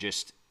 and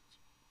just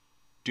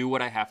do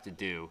what I have to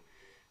do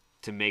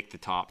to make the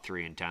top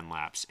 3 in 10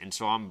 laps. And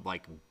so I'm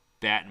like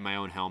batting my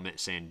own helmet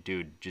saying,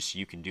 dude, just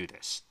you can do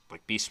this.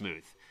 Like, be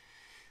smooth.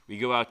 We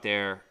go out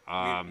there.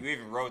 You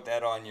even wrote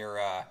that on your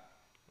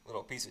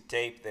little piece of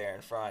tape there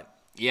in front.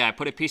 Yeah, I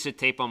put a piece of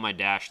tape on my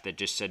dash that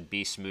just said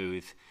be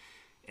smooth.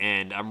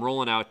 And I'm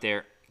rolling out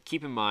there.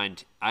 Keep in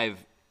mind,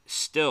 I've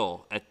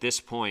still, at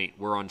this point,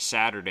 we're on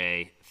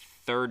Saturday,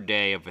 3rd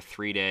day of a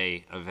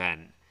 3-day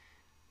event.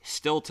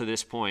 Still to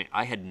this point,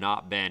 I had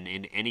not been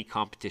in any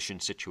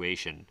competition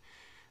situation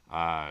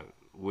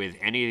with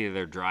any of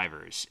their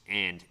drivers.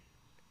 And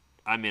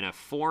I'm in a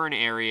foreign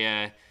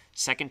area,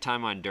 second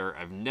time on dirt.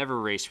 I've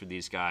never raced with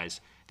these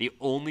guys. The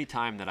only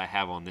time that I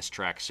have on this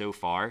track so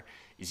far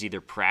is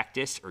either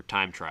practice or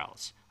time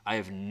trials. I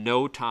have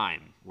no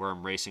time where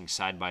I'm racing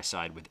side by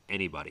side with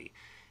anybody.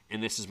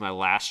 And this is my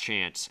last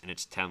chance, and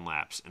it's 10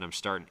 laps. And I'm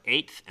starting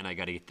 8th, and I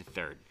got to get to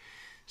 3rd.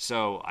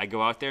 So I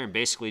go out there and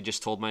basically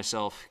just told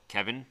myself,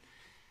 Kevin,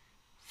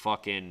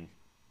 fucking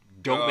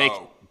don't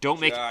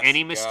make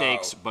any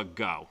mistakes, but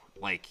go.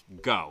 Like,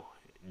 go.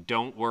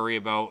 Don't worry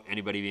about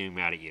anybody being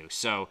mad at you.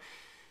 So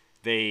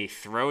they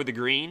throw the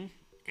green,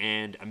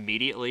 and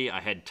immediately I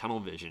had tunnel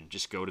vision.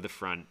 Just go to the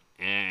front.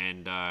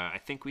 And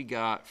I think we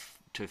got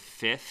to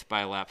 5th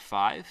by lap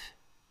 5.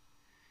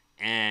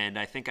 And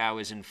I think I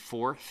was in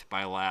 4th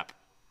by lap,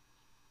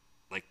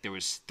 like there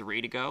was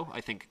 3 to go. I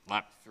think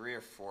lap 3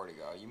 or 4 to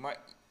go. It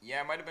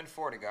might have been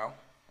 4 to go.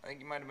 I think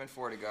you might have been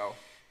 4 to go.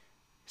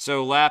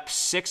 So lap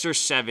 6 or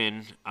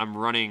 7, I'm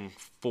running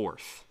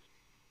 4th.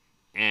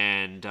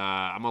 and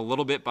I'm a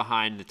little bit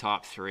behind the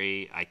top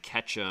three. I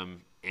catch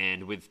him,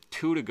 and with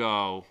 2 to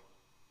go,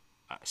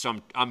 so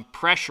I'm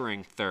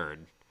pressuring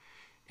third,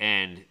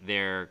 and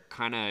they're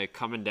kind of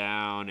coming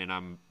down, and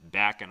I'm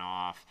backing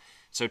off.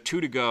 So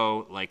 2 to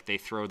go, like they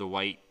throw the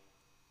white,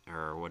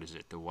 or what is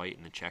it? The white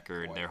and the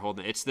checkered. White. They're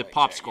holding. It's the White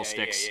popsicle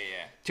check. sticks.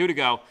 Yeah. 2 to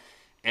go,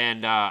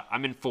 and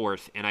I'm in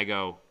fourth, and I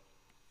go.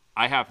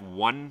 I have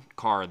one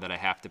car that I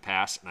have to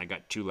pass, and I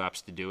got 2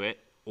 laps to do it,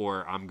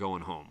 or I'm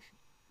going home.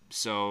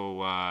 So,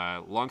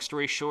 long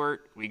story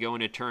short, we go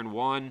into turn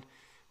 1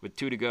 with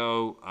 2 to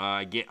go.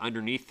 I get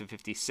underneath the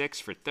 56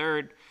 for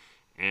third,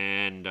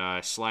 and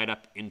slide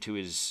up into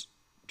his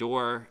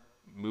door,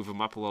 move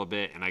him up a little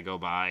bit, and I go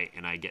by,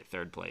 and I get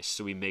third place.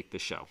 So we make the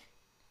show.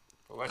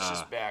 Well, let's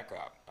just back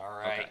up. All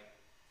right. Okay.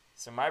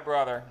 So my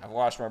brother, I've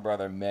watched my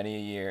brother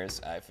many years.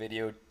 I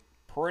videoed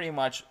pretty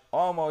much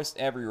almost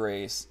every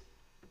race,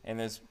 and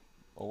there's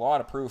a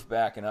lot of proof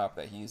backing up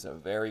that he's a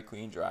very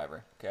clean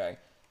driver. Okay,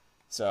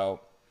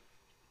 so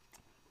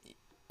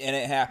and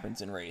it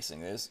happens in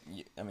racing.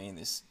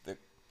 The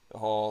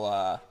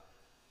whole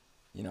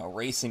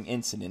racing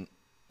incident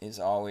is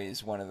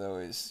always one of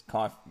those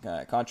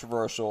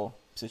controversial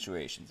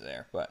situations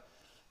there. But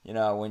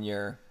when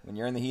you're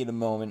in the heat of the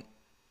moment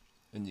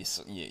and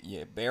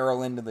you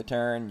barrel into the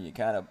turn,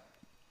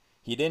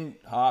 he didn't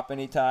hop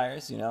any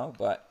tires,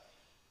 but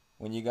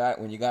when you got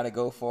to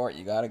go for it,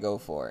 you got to go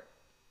for it.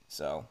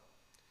 So,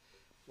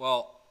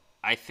 well,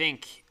 I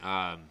think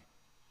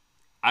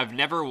I've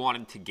never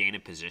wanted to gain a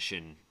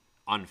position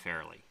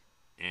unfairly,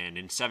 and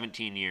in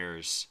 17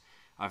 years,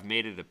 I've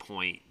made it a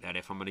point that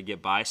if I'm going to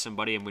get by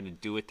somebody, I'm going to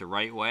do it the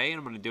right way, and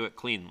I'm going to do it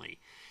cleanly.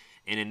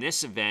 And in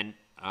this event,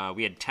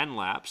 we had 10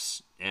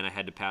 laps, and I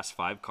had to pass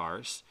 5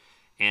 cars,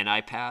 and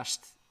I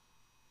passed,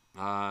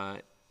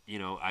 I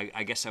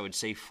guess I would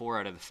say 4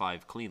 out of the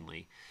 5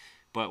 cleanly.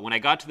 But when I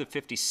got to the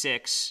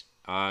 56,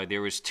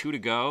 there was 3 to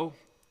go,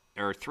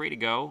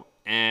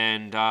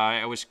 and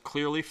I was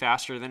clearly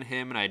faster than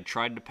him, and I had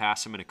tried to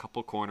pass him in a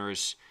couple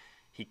corners.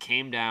 He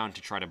came down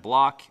to try to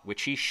block,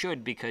 which he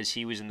should because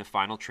he was in the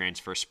final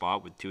transfer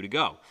spot with 2 to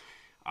go.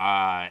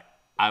 I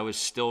was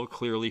still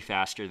clearly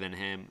faster than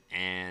him,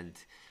 and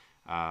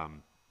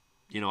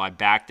I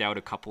backed out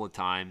a couple of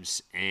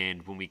times,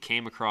 and when we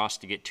came across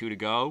to get 2 to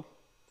go,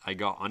 I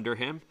got under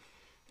him,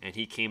 and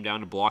he came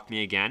down to block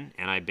me again,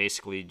 and I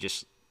basically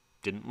just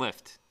didn't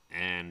lift.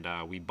 And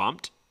we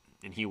bumped,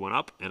 and he went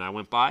up, and I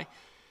went by,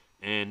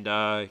 and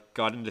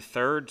got into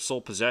third,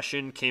 sole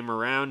possession, came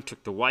around,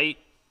 took the white,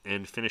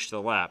 and finished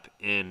the lap.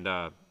 And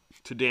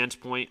to Dan's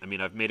point,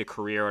 I've made a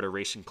career out of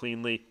racing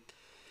cleanly.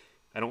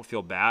 I don't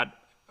feel bad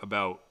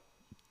about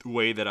the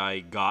way that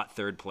I got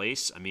third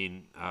place.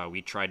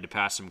 We tried to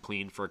pass him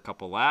clean for a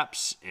couple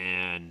laps,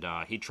 and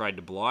he tried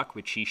to block,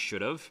 which he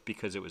should have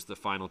because it was the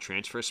final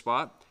transfer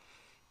spot.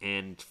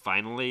 And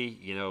finally,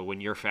 when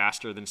you're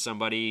faster than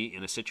somebody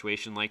in a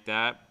situation like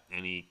that,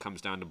 and he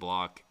comes down to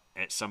block,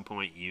 at some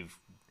point you've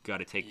got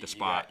to take the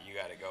spot. You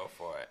got to go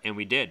for it. And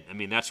we did.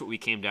 That's what we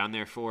came down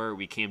there for.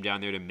 We came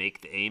down there to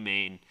make the A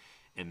main,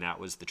 and that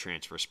was the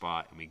transfer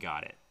spot, and we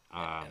got it.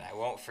 And I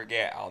won't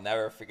forget. I'll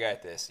never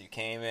forget this. You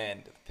came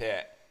into the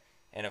pit,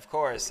 and of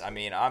course,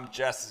 I'm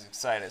just as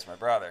excited as my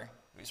brother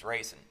who's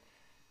racing,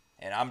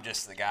 and I'm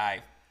just the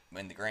guy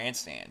in the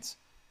grandstands.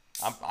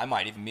 I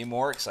might even be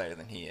more excited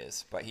than he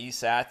is. But he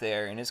sat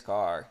there in his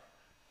car,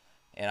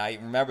 and I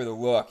remember the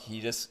look.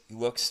 He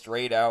looked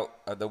straight out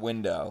of the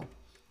window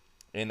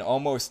in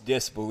almost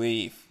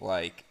disbelief,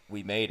 like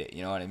we made it.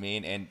 You know what I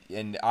mean?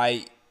 And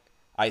I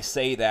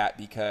say that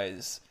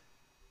because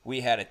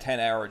we had a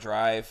 10-hour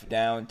drive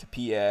down to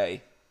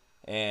PA,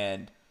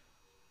 and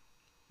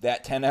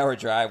that 10-hour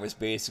drive was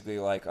basically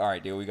like, all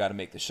right, dude, we got to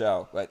make the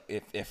show. But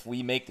if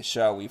we make the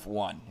show, we've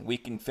won. We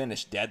can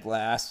finish dead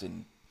last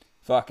and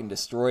fucking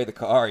destroy the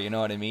car, you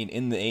know what I mean,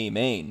 in the A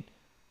main.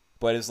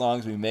 But as long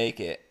as we make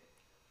it,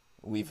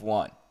 we've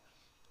won.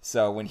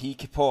 So when he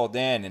pulled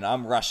in and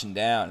I'm rushing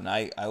down and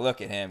I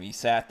look at him, he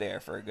sat there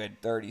for a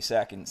good 30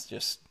 seconds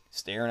just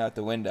staring out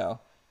the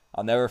window.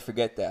 I'll never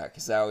forget that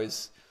because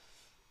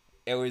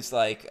it was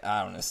like,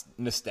 I don't know,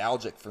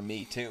 nostalgic for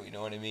me too, you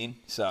know what I mean?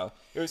 So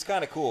it was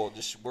kind of cool.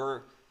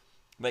 We're,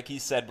 like he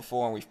said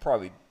before, and we've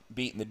probably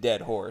beaten the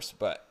dead horse,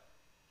 but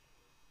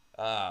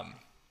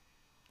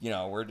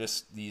we're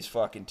just these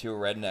fucking 2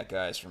 redneck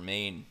guys from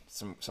Maine,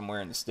 somewhere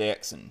in the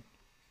sticks, and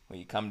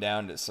we come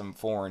down to some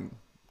foreign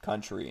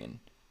country and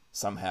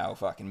somehow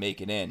fucking make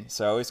it in.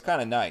 So it's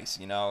kind of nice,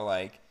 you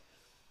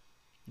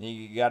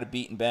got to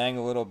beat and bang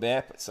a little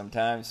bit, but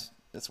sometimes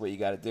that's what you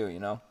got to do,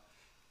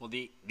 Well,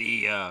 the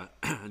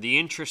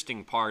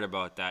interesting part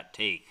about that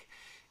take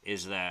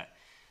is that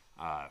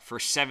for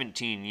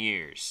 17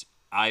 years,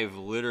 I've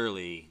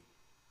literally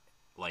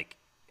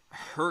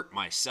hurt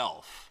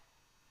myself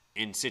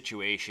in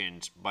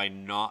situations by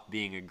not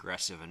being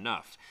aggressive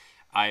enough.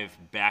 I've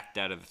backed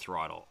out of the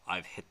throttle.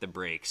 I've hit the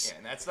brakes. Yeah,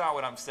 and that's not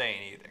what I'm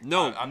saying either.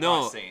 No, I'm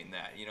not saying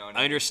that. You know what I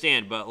mean? I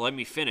understand, but let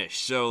me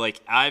finish. So,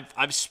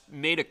 I've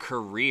made a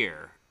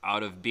career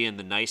out of being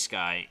the nice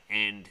guy.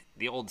 And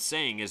the old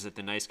saying is that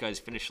the nice guys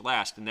finish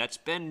last, and that's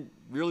been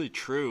really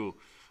true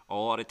a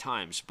lot of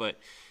times. But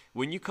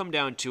when you come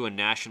down to a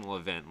national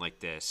event like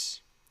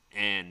this,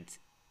 and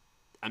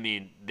I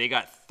mean, they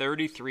got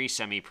 33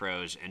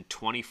 semi-pros and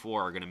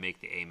 24 are going to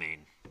make the A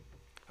main.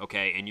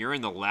 Okay, and you're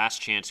in the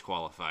last chance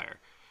qualifier.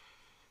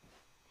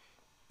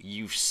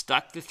 You've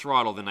stuck the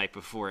throttle the night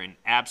before and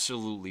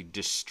absolutely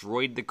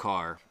destroyed the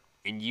car,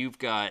 and you've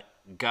got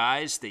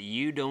guys that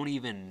you don't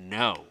even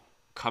know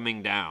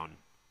coming down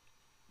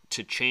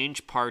to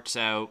change parts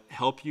out,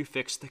 help you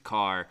fix the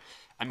car.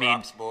 I mean,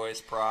 props,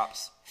 boys,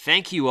 props.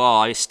 Thank you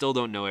all. I still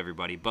don't know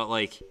everybody, but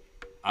like,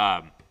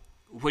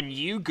 when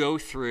you go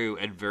through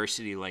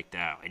adversity like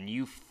that and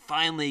you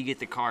finally get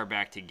the car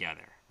back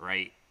together,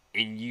 right,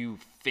 and you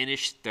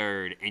finish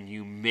third and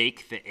you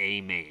make the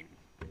A main,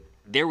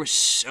 there were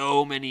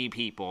so many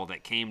people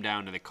that came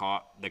down to the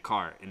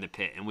car in the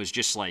pit and was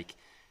just like,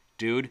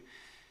 dude,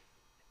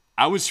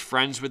 I was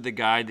friends with the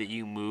guy that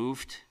you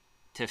moved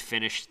to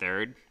finish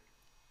third,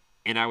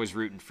 and I was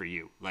rooting for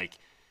you. Like,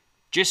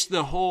 just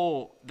the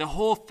whole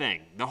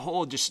thing, the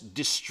whole just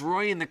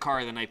destroying the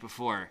car the night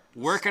before,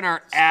 working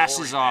our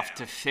asses off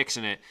to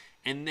fixing it,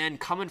 and then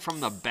coming from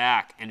the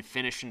back and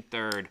finishing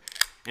third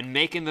and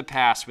making the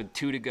pass with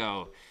 2 to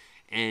go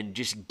and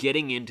just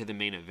getting into the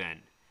main event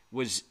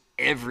was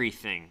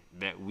everything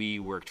that we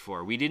worked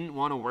for. We didn't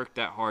want to work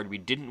that hard. We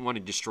didn't want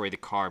to destroy the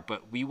car,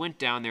 but we went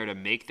down there to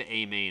make the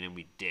A main, and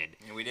we did.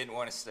 And we didn't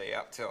want to stay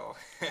up till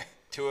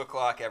 2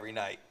 o'clock every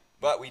night,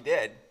 but we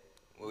did.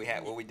 What we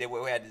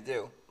had to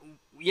do.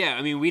 Yeah,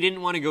 I mean, we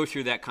didn't want to go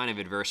through that kind of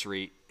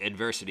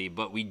adversity,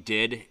 but we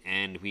did,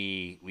 and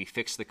we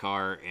fixed the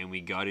car, and we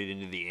got it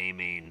into the A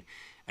main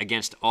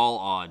against all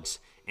odds.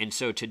 And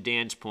so to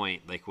Dan's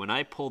point, like when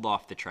I pulled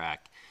off the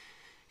track,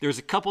 there's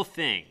a couple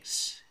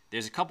things.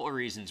 There's a couple of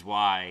reasons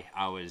why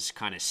I was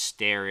kind of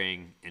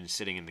staring and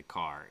sitting in the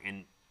car.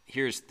 And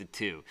here's the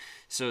two.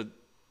 So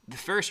the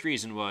first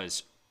reason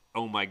was,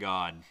 oh my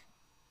God,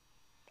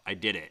 I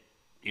did it.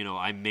 You know,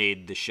 I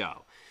made the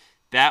show.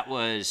 That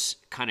was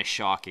kind of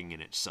shocking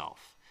in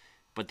itself.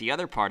 But the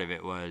other part of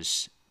it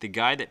was the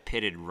guy that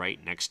pitted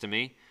right next to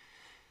me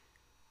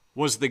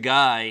was the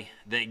guy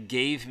that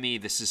gave me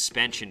the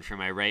suspension for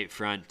my right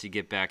front to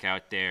get back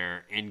out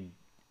there and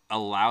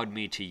allowed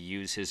me to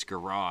use his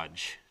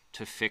garage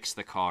to fix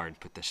the car and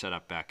put the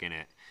setup back in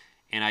it.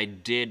 And I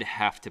did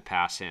have to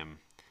pass him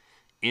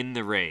in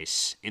the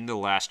race, in the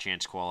last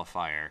chance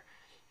qualifier,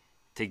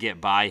 to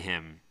get by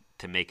him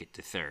to make it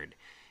to third.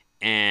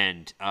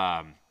 And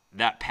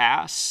that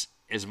pass,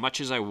 as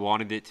much as I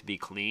wanted it to be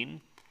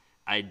clean,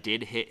 I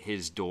did hit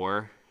his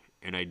door,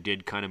 and I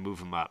did kind of move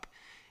him up.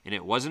 And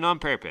it wasn't on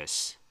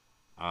purpose.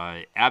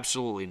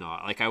 Absolutely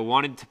not. Like, I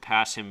wanted to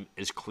pass him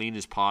as clean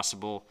as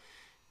possible,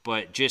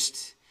 but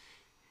just,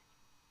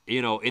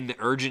 you know, in the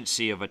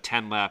urgency of a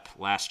 10-lap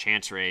last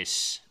chance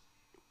race,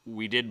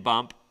 we did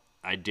bump.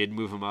 I did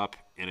move him up,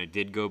 and I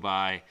did go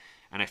by,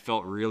 and I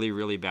felt really,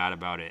 really bad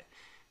about it.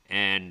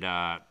 And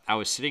I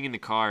was sitting in the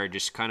car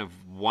just kind of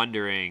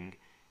wondering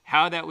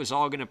how that was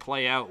all going to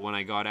play out when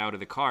I got out of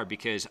the car,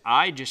 because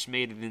I just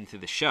made it into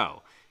the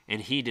show,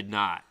 and he did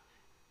not.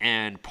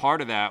 And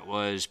part of that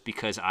was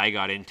because I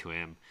got into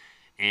him,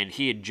 and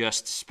he had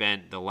just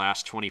spent the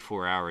last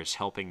 24 hours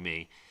helping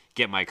me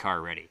get my car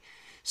ready.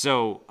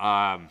 So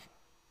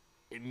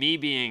me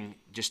being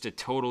just a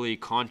totally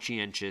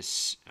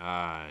conscientious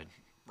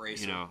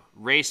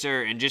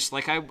racer, and just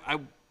like I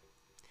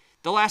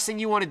the last thing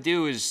you want to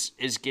do is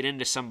get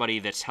into somebody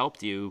that's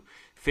helped you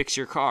fix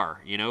your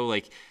car. You know,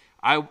 like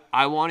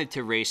I wanted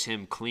to race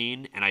him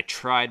clean, and I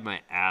tried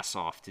my ass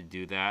off to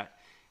do that,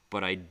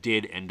 but I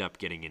did end up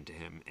getting into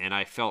him, and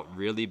I felt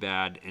really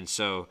bad. And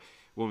so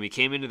when we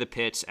came into the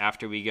pits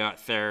after we got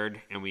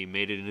third and we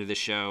made it into the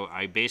show,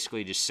 I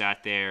basically just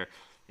sat there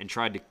and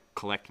tried to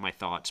collect my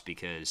thoughts,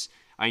 because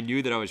I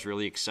knew that I was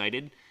really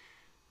excited,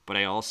 but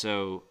I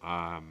also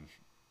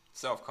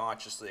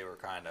self-consciously were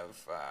kind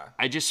of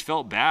I just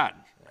felt bad.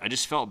 I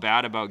just felt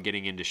bad about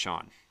getting into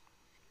Sean.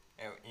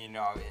 You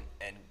know,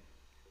 and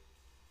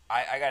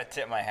I got to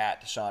tip my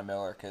hat to Sean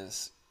Miller,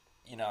 because,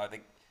 you know,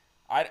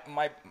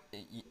 my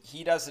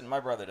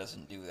brother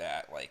doesn't do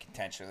that, like,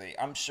 intentionally.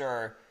 I'm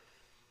sure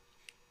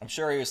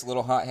he was a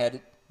little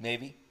hot-headed,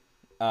 maybe,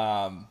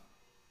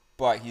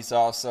 but he's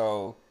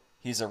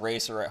a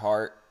racer at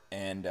heart,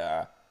 and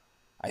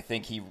I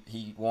think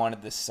he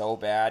wanted this so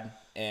bad,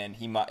 and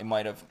he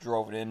might have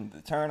drove it into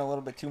the turn a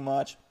little bit too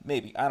much,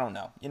 maybe. I don't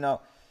know. You know,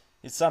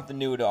 it's something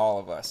new to all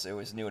of us. It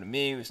was new to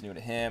me. It was new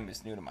to him. It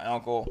was new to my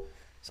uncle.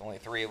 There's only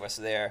 3 of us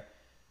there,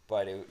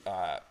 but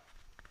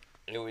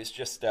it was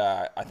just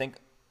I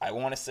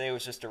want to say it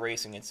was just a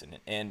racing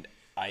incident, and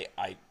I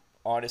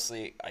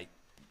honestly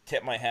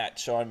tip my hat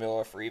to Sean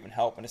Miller for even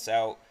helping us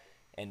out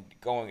and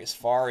going as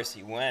far as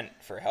he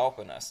went for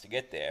helping us to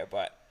get there.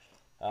 But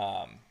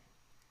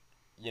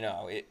you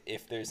know,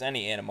 if there's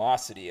any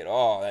animosity at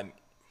all,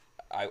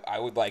 I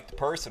would like to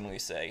personally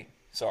say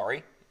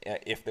sorry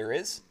if there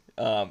is.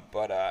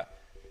 But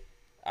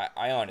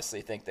I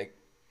honestly think that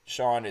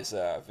Sean is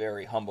a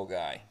very humble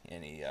guy,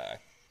 and he,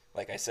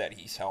 like I said,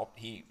 he's helped.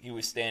 He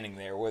was standing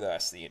there with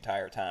us the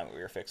entire time we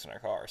were fixing our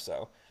car.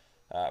 So,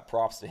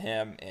 props to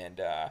him.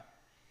 And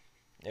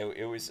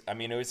it was, I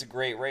mean, it was a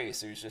great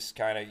race. It was just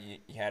kind of you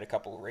had a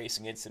couple of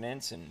racing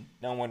incidents, and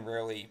no one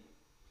really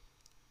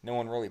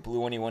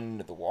blew anyone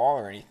into the wall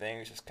or anything. It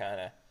was just kind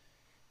of.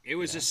 It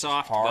was a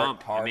soft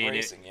bump. Hard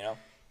racing, you know.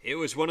 It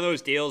was one of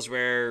those deals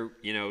where,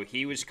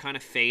 he was kind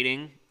of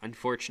fading.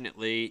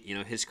 Unfortunately,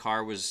 his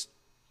car was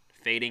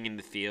fading in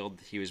the field.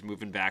 He was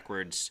moving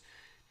backwards.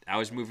 I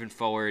was moving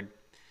forward.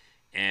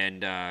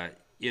 And,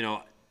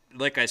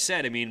 like I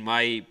said, I mean,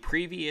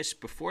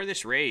 before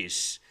this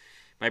race,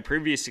 my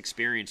previous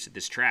experience at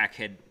this track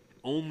had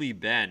only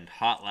been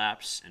hot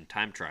laps and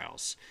time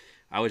trials.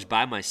 I was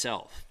by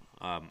myself.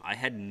 I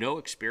had no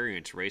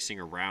experience racing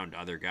around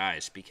other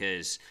guys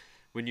because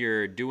when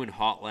you're doing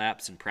hot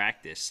laps in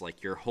practice,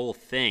 like your whole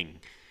thing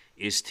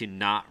is to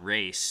not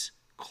race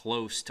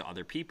close to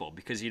other people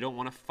because you don't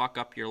want to fuck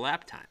up your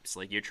lap times.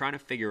 Like you're trying to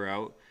figure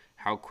out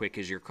how quick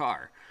is your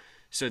car.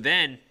 So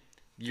then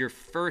your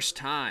first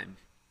time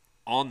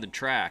on the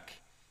track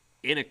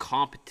in a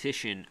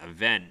competition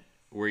event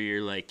where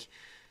you're like,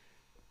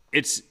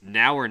 it's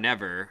now or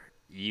never,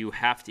 you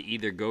have to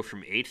either go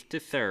from 8th to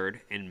 3rd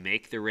and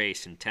make the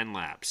race in 10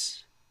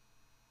 laps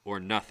or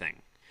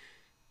nothing.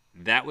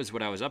 That was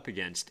what I was up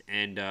against.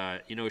 And,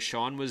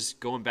 Sean was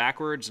going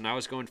backwards and I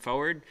was going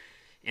forward.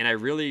 And I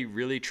really,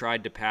 really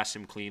tried to pass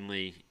him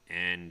cleanly.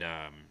 And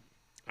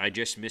I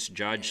just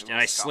misjudged. And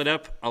I slid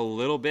up a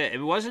little bit. It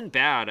wasn't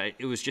bad.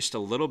 It was just a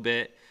little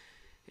bit.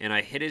 And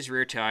I hit his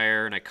rear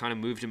tire and I kind of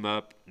moved him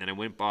up. And I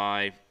went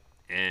by.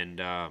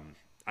 And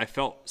I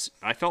felt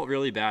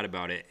really bad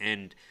about it.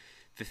 And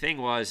the thing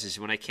is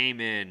when I came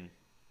in,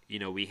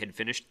 we had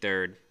finished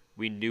 3rd.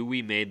 We knew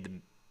we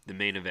made the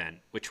main event,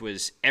 which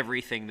was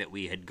everything that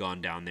we had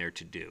gone down there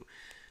to do.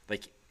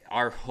 Like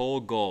our whole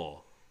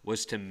goal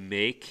was to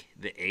make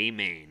the A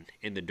main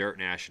in the Dirt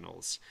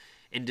Nationals.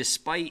 And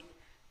despite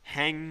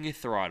hanging the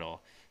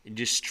throttle and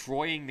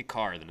destroying the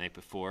car the night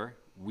before,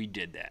 we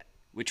did that,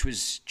 which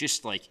was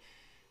just like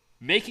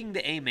making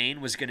the A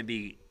main was going to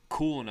be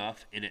cool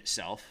enough in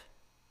itself,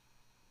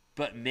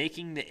 but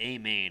making the A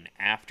main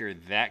after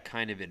that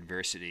kind of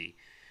adversity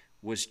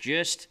was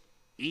just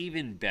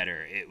even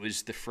better. It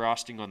was the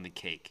frosting on the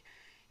cake.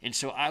 And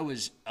so I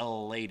was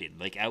elated.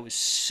 Like, I was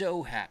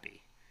so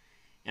happy.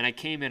 And I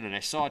came in and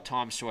I saw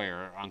Tom Sawyer,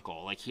 our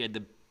uncle. Like, he had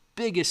the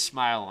biggest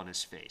smile on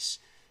his face.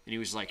 And he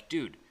was like,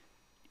 dude,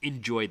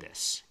 enjoy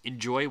this.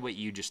 Enjoy what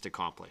you just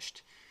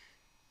accomplished.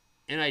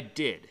 And I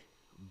did.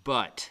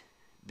 But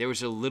there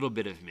was a little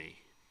bit of me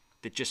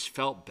that just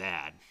felt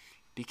bad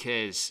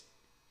because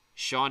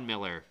Sean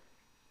Miller,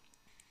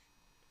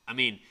 I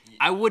mean,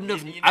 I wouldn't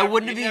have. You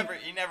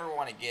never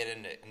want to get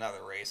into another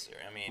racer.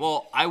 I mean,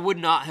 well, I would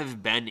not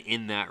have been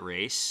in that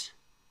race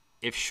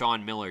if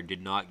Sean Miller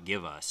did not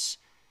give us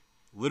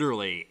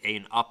literally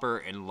an upper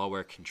and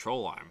lower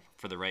control arm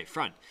for the right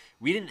front.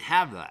 We didn't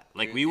have that.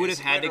 Like we would have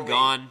had to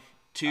gone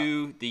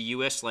to the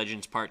U.S.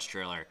 Legends parts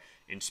trailer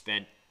and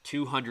spent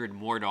 $200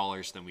 more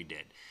than we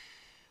did.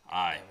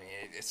 I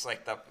mean, it's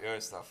like it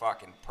was the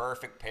fucking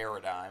perfect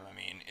paradigm. I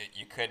mean,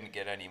 you couldn't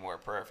get any more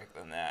perfect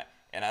than that.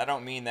 And I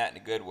don't mean that in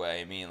a good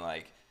way. I mean,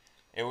 like,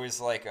 it was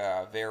like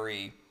a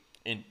very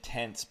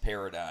intense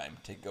paradigm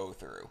to go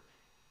through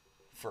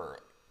for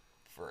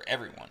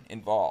everyone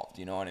involved.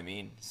 You know what I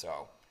mean?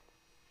 So,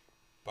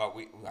 but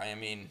I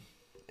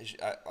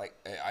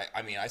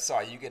saw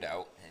you get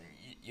out and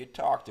you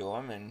talked to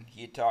him and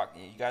you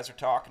guys were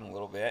talking a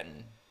little bit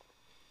and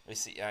we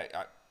see.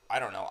 I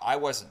don't know. I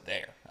wasn't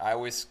there. I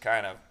was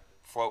kind of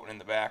floating in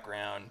the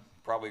background,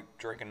 probably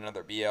drinking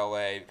another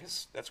BLA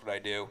because that's what I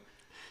do.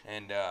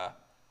 And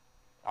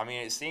I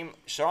mean,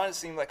 Sean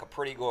seemed like a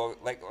pretty good,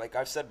 like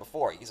I've said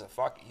before, he's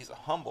a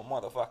humble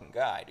motherfucking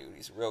guy, dude.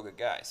 He's a real good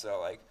guy. So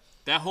like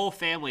that whole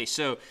family.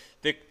 So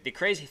the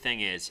crazy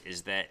thing is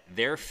that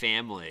their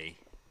family,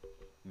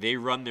 they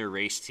run their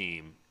race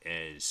team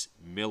as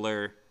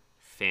Miller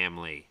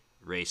Family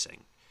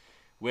Racing,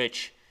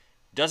 which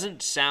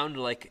doesn't sound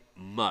like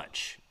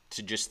much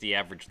to just the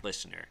average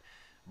listener,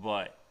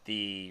 but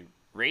the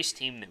race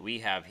team that we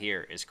have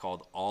here is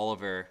called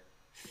Oliver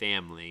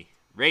Family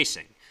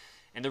Racing.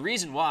 And the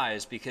reason why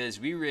is because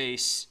we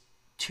race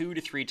 2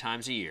 to 3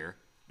 times a year,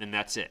 and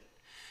that's it.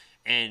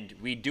 And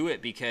we do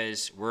it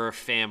because we're a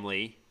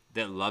family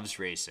that loves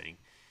racing,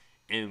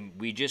 and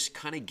we just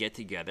kind of get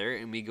together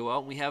and we go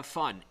out and we have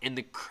fun. And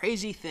the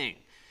crazy thing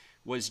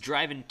was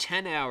driving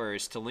 10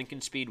 hours to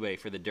Lincoln Speedway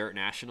for the Dirt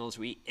Nationals,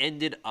 we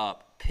ended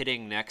up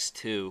pitting next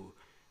to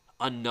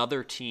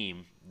another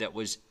team that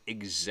was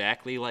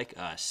exactly like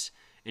us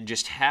and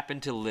just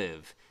happened to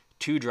live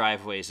 2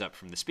 driveways up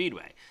from the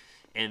Speedway.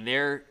 And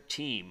their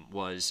team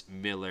was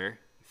Miller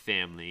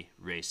Family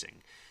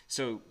Racing.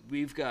 So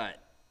we've got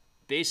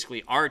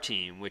basically our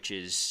team, which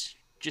is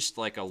just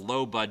like a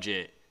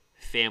low-budget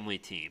family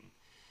team,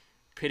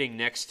 pitting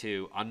next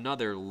to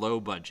another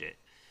low-budget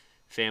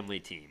family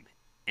team.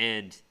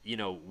 And,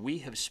 we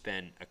have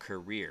spent a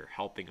career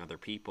helping other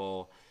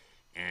people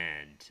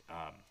And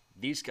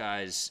these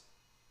guys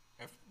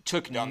Have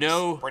took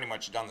pretty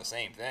much done the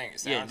same thing.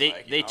 It yeah, sounds they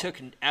like, they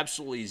took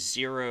absolutely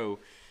zero.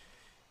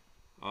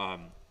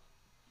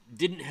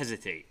 Didn't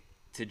hesitate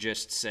to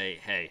just say,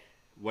 "Hey,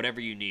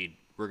 whatever you need,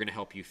 we're going to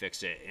help you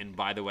fix it." And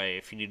by the way,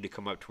 if you need to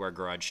come up to our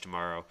garage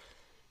tomorrow,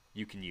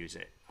 you can use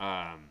it.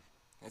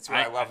 That's what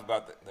I love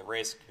about the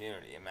racing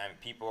community. I mean,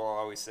 people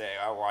always say,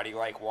 "Oh, why do you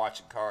like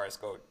watching cars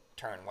go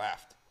turn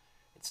left?"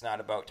 It's not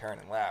about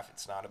turning left.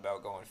 It's not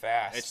about going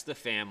fast. It's the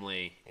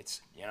family.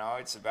 It's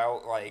it's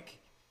about like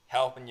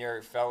helping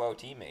your fellow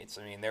teammates.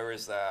 I mean, there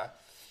was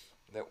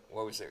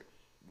what was it?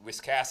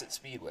 Wiscasset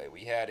Speedway.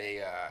 We had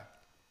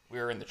we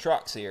were in the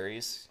truck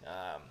series.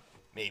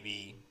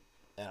 Maybe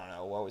I don't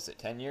know, what was it,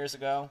 10 years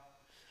ago?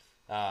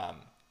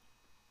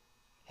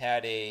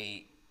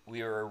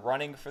 We were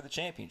running for the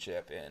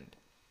championship, and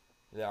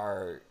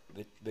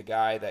the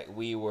guy that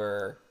we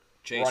were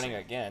running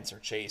against or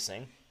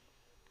chasing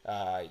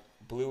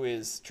blew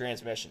his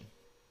transmission.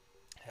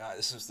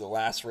 This was the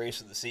last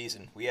race of the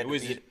season.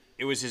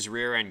 It was his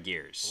rear end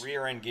gears.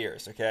 Rear end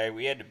gears, okay?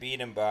 We had to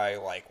beat him by,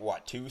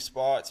 2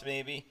 spots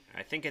maybe?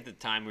 I think at the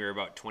time we were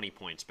about 20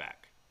 points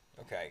back.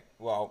 Okay,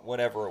 well,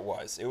 whatever it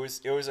was. It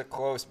was a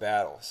close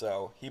battle.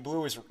 So he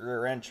blew his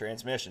rear end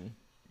transmission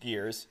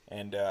gears,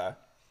 and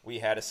we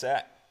had a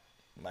set.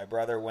 My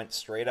brother went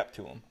straight up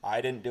to him. I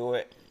didn't do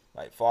it.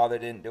 My father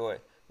didn't do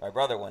it. My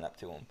brother went up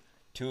to him,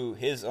 to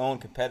his own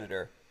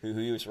competitor who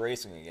he was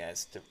racing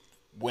against to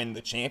win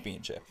the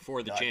championship.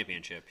 For the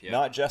championship, yeah.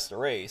 Not just a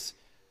race.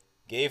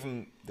 Gave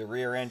him the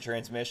rear end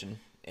transmission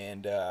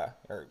and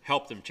or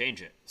helped him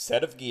change it.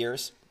 Set of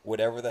gears,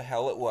 whatever the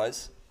hell it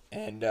was,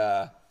 and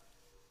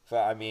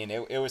I mean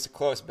it was a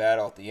close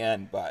battle at the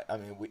end. But I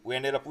mean we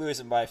ended up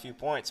losing by a few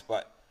points.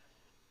 But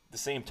the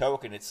same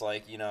token, it's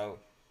like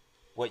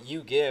what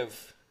you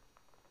give,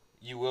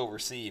 you will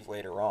receive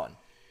later on.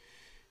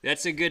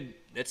 That's a good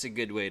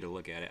way to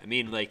look at it. I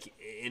mean, like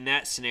in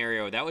that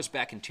scenario, that was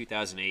back in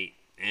 2008.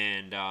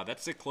 And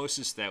that's the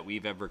closest that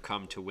we've ever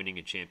come to winning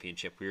a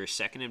championship. We were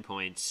second in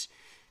points.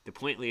 The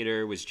point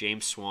leader was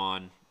James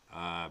Swan.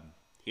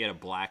 He had a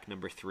black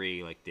number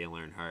 3 like Dale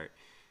Earnhardt.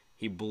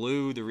 He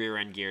blew the rear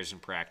end gears in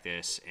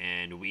practice,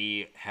 and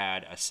we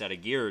had a set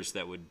of gears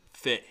that would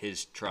fit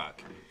his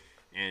truck.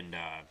 And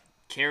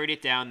carried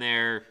it down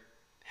there,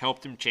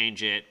 helped him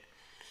change it,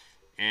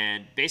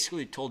 and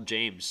basically told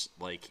James,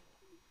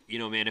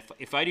 man,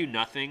 if I do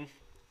nothing,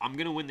 I'm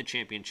going to win the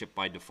championship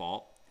by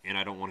default, and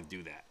I don't want to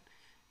do that.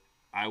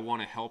 I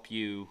want to help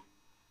you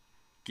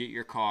get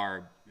your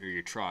car, or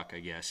your truck,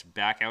 I guess,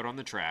 back out on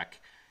the track,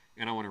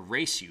 and I want to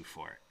race you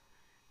for it,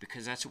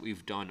 because that's what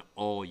we've done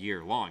all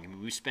year long. I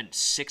mean, we spent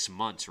 6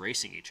 months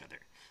racing each other.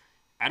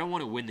 I don't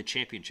want to win the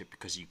championship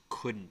because you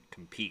couldn't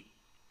compete.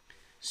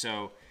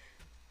 So,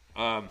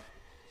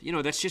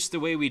 that's just the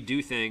way we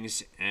do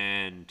things,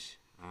 and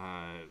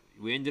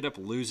we ended up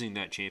losing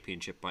that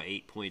championship by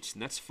 8 points,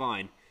 and that's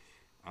fine.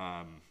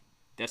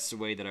 That's the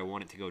way that I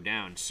want it to go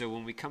down. So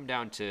when we come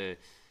down to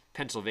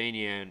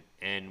Pennsylvania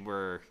and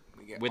we're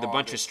with a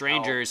bunch of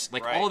strangers,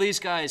 all these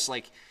guys,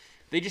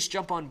 they just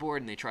jump on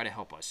board and they try to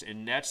help us.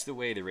 And that's the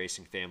way the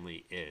racing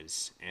family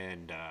is.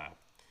 And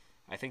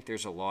I think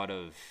there's a lot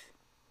of,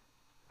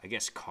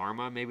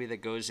 karma maybe that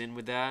goes in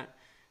with that,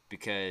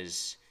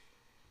 because,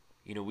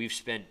 we've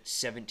spent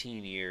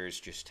 17 years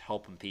just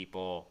helping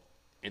people,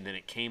 and then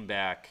it came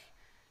back.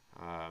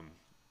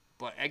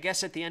 But I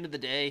guess at the end of the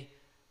day,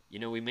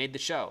 we made the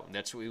show.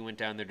 That's what we went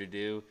down there to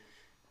do.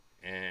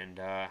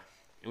 And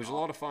it was a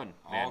lot of fun,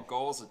 man. All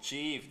goals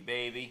achieved,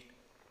 baby.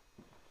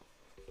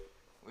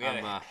 We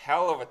had a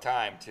hell of a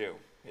time, too.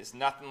 It's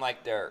nothing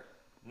like dirt.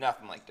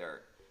 Nothing like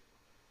dirt.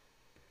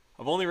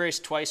 I've only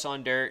raced twice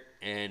on dirt,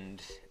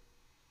 and,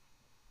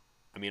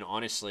 I mean,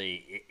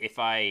 honestly, if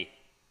I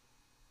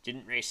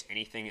didn't race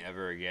anything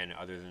ever again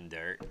other than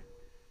dirt,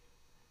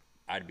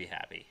 I'd be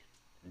happy.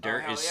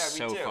 Dirt is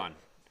so fun.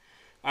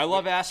 I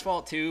love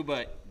asphalt, too,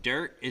 but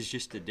dirt is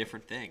just a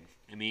different thing.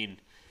 I mean,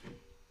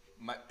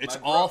 it's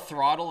all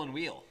throttle and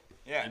wheel.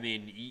 Yeah. I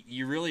mean,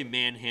 you really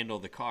manhandle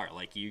the car.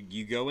 Like,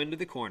 you go into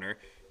the corner,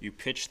 you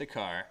pitch the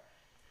car.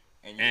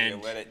 And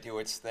you let it do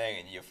its thing,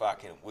 and you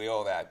fucking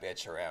wheel that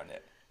bitch around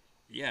it.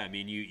 Yeah, I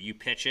mean, you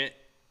pitch it,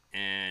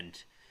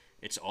 and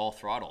it's all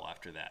throttle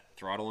after that.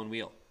 Throttle and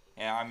wheel.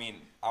 Yeah, I mean,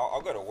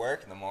 I'll go to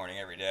work in the morning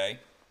every day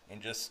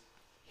and just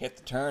hit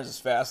the turns as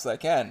fast as I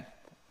can.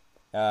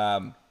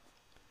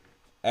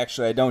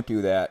 Actually, I don't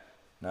do that.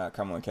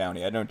 Cumberland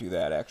County, I don't do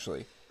that,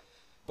 actually.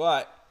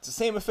 But it's the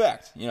same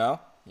effect, you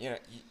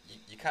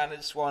kind of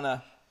just want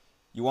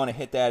to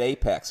hit that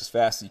apex as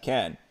fast as you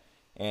can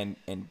and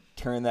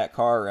turn that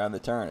car around the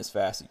turn as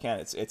fast as you can.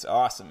 It's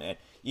awesome, man.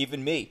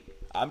 Even me,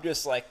 I'm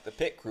just like the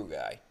pit crew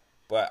guy,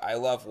 but I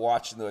love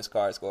watching those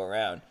cars go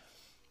around.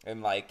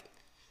 And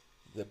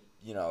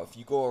if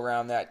you go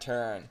around that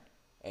turn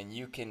and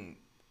you can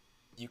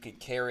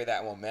carry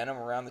that momentum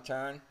around the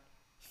turn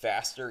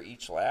faster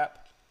each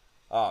lap,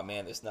 oh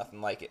man, there's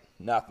nothing like it.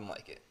 Nothing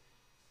like it.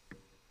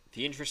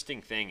 The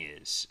interesting thing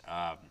is,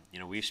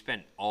 we've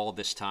spent all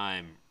this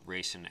time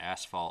racing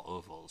asphalt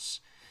ovals,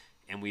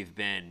 and we've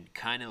been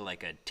kind of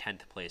like a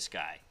 10th place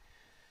guy.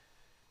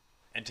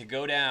 And to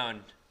go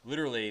down,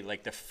 literally,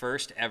 like the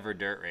first ever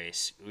dirt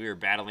race, we were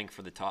battling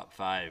for the top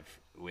 5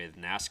 with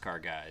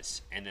NASCAR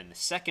guys. And then the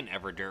second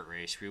ever dirt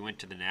race, we went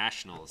to the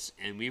Nationals,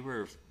 and we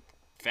were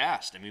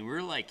fast. I mean, we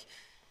were like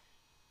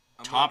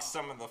top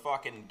some of the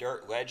fucking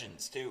dirt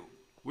legends, too.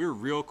 We were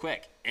real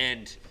quick.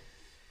 And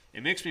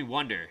it makes me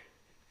wonder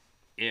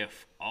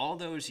if all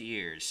those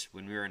years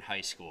when we were in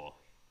high school,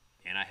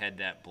 and I had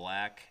that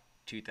black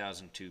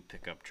 2002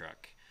 pickup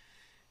truck,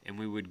 and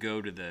we would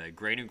go to the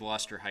Great New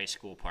Gloucester High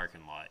School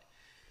parking lot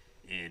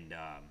and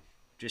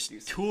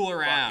just tool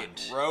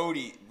around.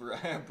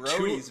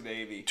 Brodies,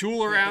 baby.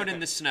 Tool around in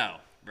the snow,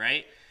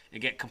 right?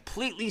 And get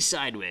completely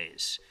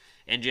sideways.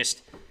 And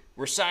just,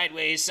 we're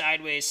sideways,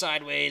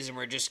 and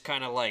we're just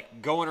kind of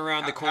like going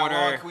around the corner.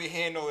 How long can we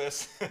handle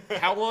this?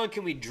 How long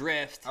can we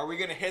drift? Are we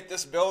going to hit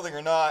this building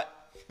or not?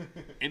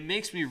 It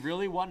makes me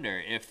really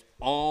wonder if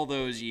all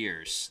those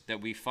years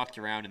that we fucked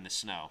around in the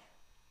snow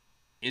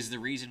is the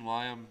reason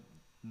why I'm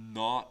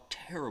not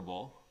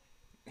terrible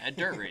at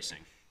dirt racing.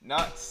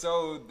 Not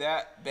so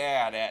that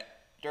bad at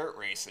dirt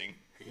racing.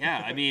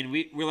 Yeah, I mean,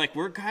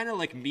 we're kind of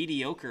like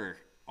mediocre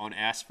on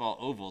asphalt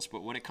ovals,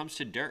 but when it comes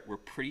to dirt, we're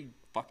pretty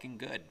fucking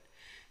good.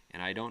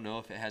 And I don't know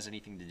if it has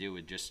anything to do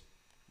with just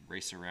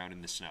racing around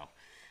in the snow.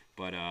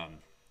 But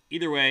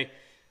either way,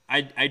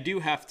 I do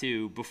have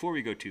to, before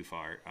we go too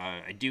far,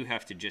 I do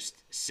have to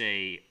just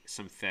say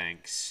some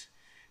thanks,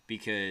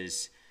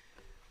 because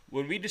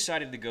when we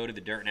decided to go to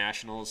the Dirt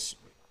Nationals,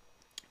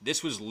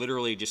 this was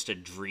literally just a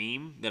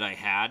dream that I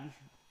had,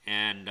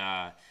 and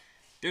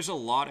there's a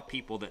lot of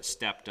people that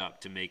stepped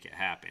up to make it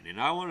happen,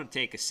 and I want to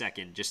take a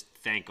second just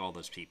thank all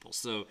those people.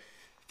 So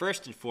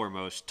first and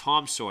foremost,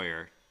 Tom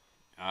Sawyer,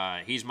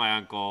 he's my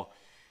uncle.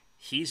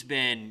 He's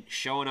been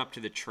showing up to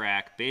the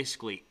track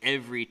basically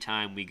every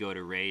time we go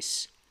to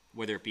race,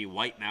 whether it be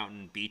White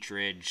Mountain, Beech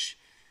Ridge,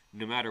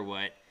 no matter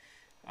what.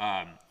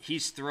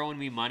 He's throwing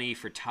me money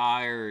for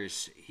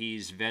tires.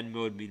 He's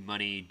Venmo'd me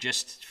money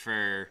just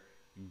for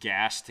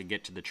gas to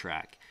get to the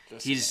track.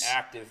 He's an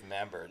active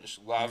member.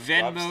 Just loves to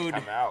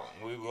come out.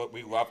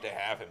 We love to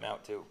have him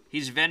out too.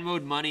 He's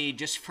Venmo'd money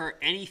just for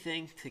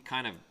anything to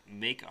kind of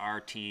make our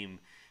team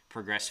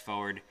progress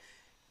forward,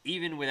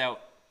 even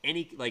without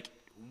any, like,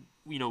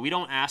 you know, we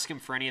don't ask him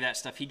for any of that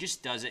stuff. He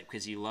just does it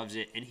because he loves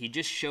it, and he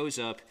just shows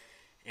up,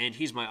 and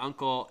he's my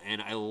uncle,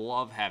 and I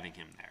love having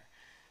him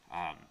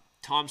there.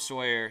 Tom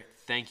Sawyer,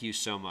 thank you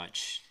so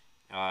much.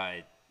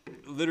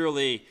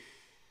 Literally,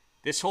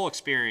 this whole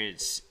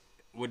experience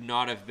would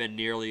not have been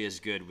nearly as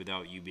good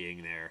without you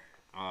being there.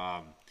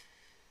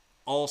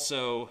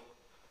 Also,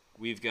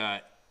 we've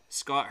got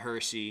Scott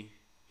Hersey.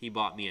 He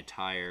bought me a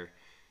tire.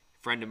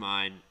 Friend of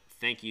mine,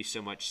 thank you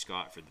so much,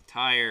 Scott, for the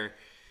tire.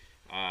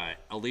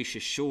 Alicia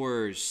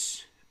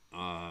Shores,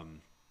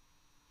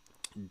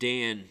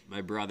 Dan,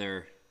 my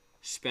brother,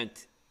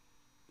 spent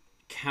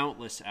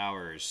countless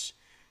hours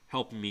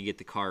helping me get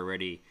the car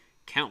ready,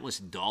 countless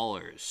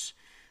dollars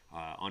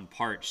on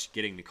parts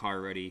getting the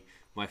car ready.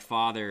 My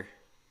father,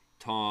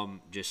 Tom,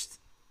 just,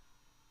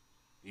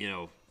 you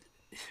know,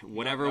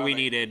 whatever we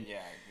needed,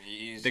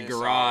 the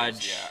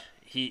garage.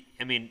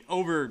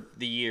 Over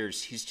the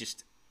years, he's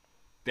just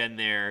been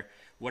there.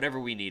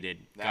 Whatever we needed,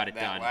 got it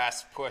done. That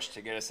last push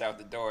to get us out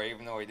the door,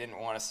 even though he didn't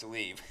want us to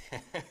leave.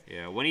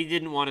 Yeah, when he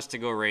didn't want us to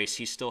go race,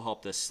 he still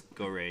helped us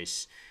go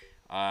race.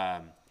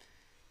 Man.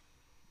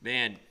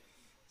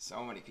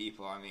 So many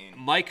people, I mean.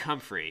 Mike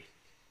Humphrey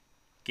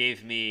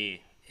gave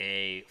me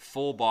a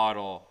full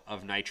bottle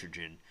of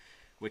nitrogen,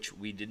 which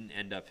we didn't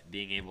end up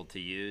being able to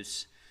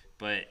use,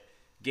 but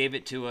gave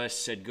it to us,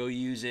 said go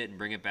use it and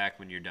bring it back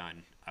when you're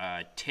done.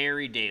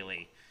 Terry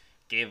Daly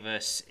gave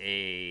us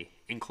a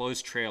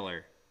enclosed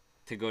trailer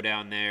to go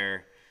down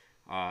there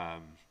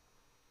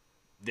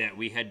that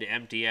we had to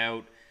empty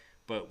out,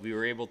 but we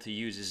were able to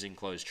use his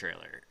enclosed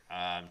trailer.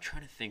 I'm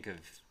trying to think of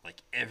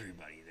like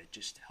everybody that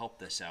just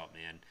helped us out,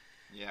 man.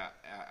 Yeah,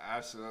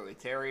 absolutely.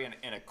 Terry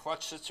in a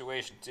clutch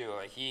situation too.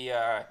 Like he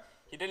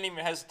didn't even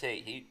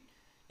hesitate.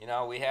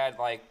 We had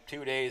like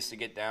 2 days to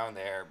get down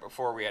there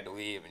before we had to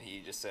leave, and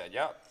he just said,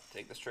 "Yep,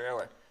 take this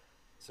trailer."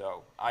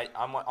 So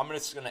I'm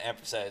just gonna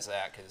emphasize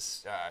that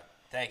because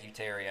thank you,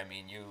 Terry. I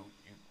mean,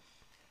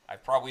 I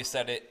probably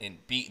said it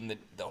and beaten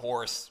the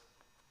horse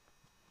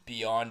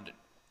beyond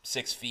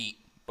 6 feet,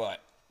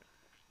 but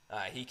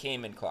he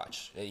came in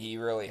clutch. He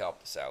really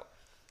helped us out.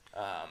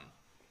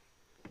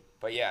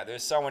 But yeah,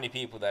 there's so many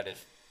people that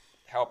have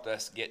helped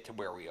us get to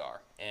where we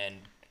are, and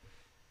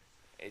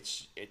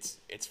it's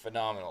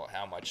phenomenal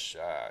how much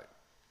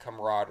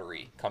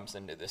camaraderie comes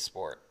into this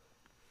sport.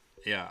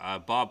 Yeah,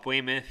 Bob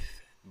Weymouth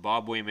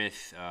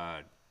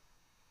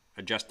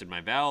adjusted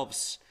my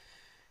valves.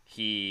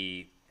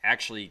 He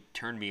actually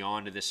turned me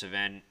on to this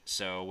event,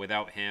 so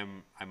without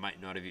him, I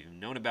might not have even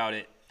known about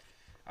it.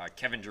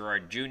 Kevin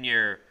Gerard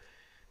Jr.,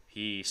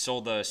 he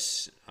sold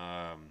us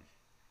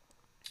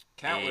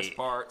countless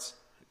parts,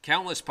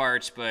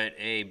 but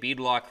a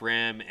beadlock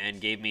rim,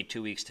 and gave me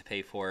 2 weeks to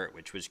pay for it,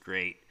 which was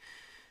great.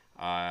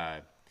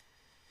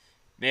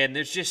 Man,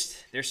 there's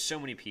so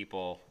many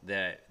people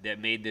that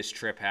made this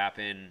trip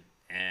happen,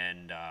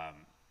 and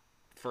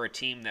for a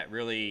team that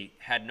really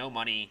had no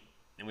money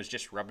and was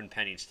just rubbing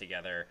pennies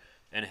together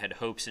and had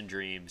hopes and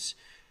dreams,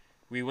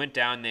 we went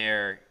down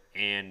there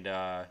and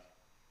on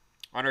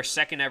our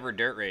second ever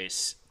dirt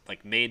race,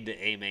 like made the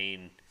A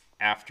main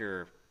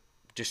after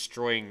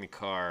destroying the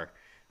car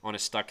on a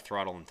stuck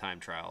throttle in time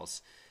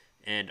trials,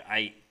 and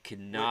I could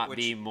not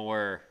be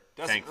more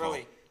thankful.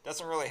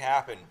 Doesn't really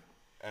happen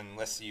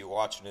unless you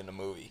watch it in a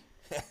movie.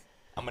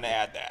 I'm gonna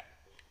add that.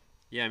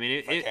 Yeah, I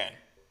mean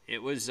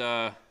it was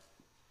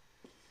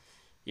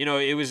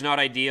it was not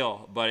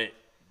ideal, but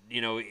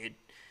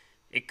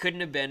it couldn't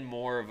have been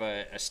more of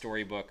a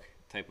storybook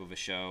type of a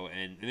show,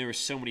 and there were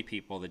so many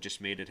people that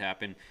just made it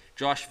happen.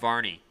 Josh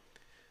Varney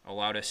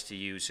allowed us to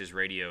use his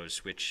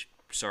radios, which,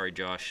 sorry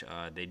Josh,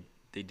 they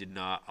did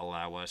not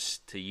allow us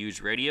to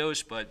use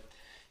radios, but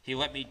he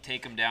let me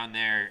take them down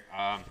there.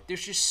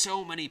 There's just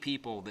so many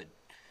people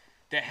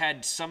that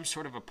had some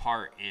sort of a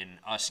part in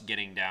us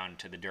getting down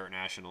to the Dirt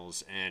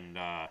Nationals, and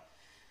I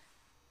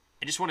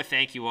just want to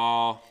thank you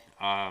all.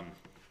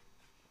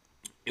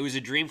 It was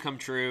a dream come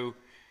true.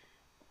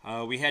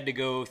 We had to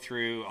go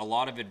through a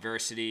lot of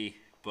adversity,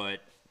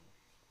 but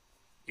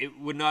it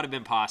would not have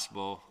been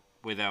possible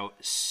without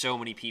so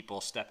many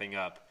people stepping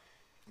up.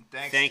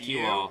 Thank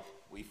you all.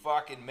 We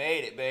fucking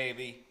made it,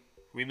 baby.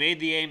 We made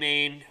the A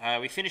main.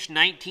 We finished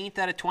 19th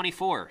out of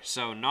 24,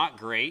 so not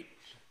great,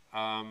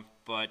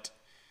 but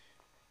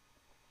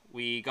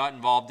we got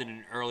involved in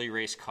an early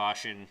race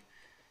caution,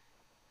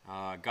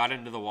 got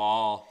into the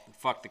wall,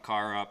 fucked the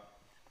car up.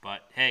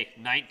 But hey,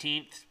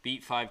 19th,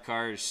 beat 5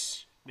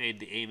 cars, made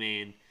the A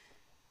main.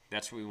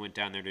 That's what we went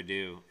down there to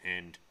do.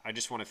 And I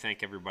just want to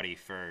thank everybody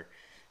for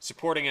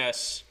supporting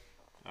us.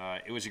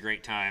 It was a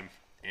great time.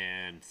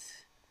 And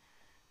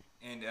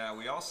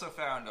we also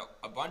found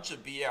a bunch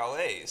of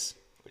BLAs,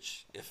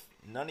 which if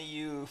none of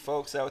you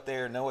folks out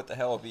there know what the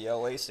hell a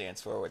BLA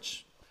stands for,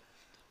 which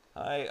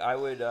I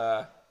would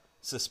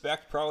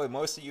suspect probably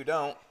most of you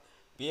don't.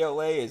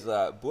 BLA is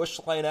Busch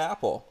Light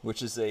Apple,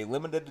 which is a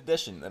limited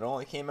edition that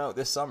only came out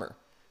this summer.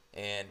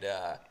 And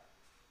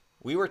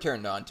we were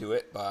turned on to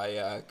it by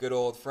a good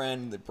old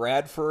friend, the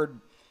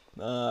Bradford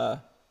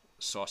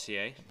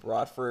Saucier.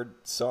 Bradford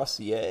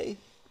Saucier?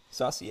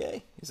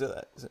 Saucier? Is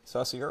it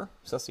Saucier?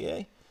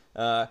 Saucier?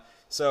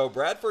 So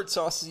Bradford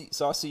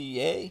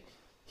Saucier,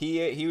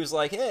 he was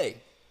like, hey,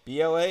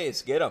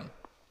 BLAs, get them.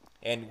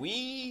 And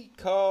we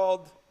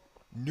called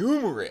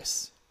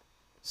numerous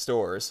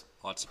stores.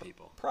 Lots of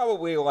people.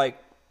 Probably like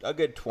a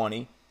good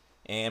 20.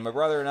 And my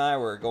brother and I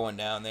were going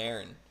down there,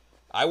 and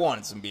I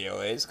wanted some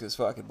BLAs because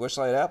fucking Busch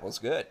Light Apple's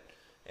good.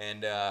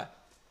 And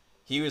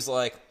he was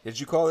like, did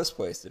you call this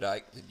place? Did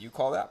you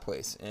call that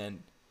place?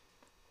 And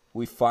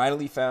we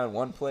finally found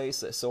one place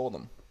that sold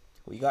them.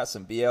 We got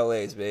some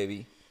BLAs,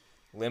 baby.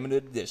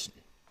 Limited edition.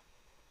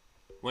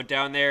 Went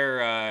down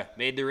there,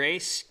 made the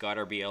race, got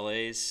our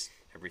BLAs.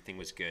 Everything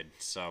was good.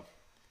 So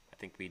I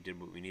think we did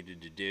what we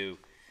needed to do.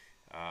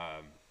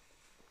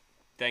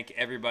 Thank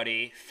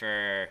everybody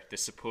for the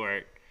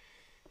support,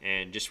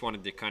 and just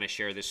wanted to kind of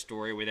share this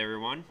story with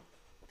everyone.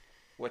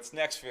 What's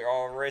next for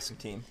Oliver Racing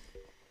Team?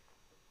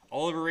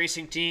 Oliver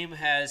Racing Team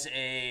has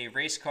a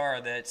race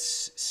car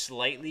that's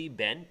slightly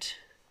bent,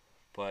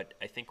 but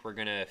I think we're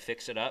going to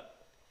fix it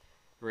up.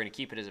 We're going to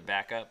keep it as a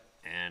backup,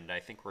 and I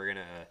think we're going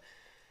to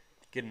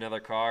get another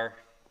car,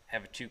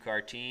 have a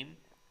 2-car team,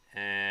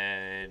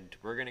 and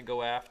we're going to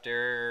go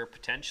after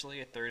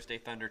potentially a Thursday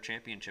Thunder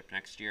Championship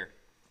next year.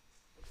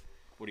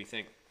 What do you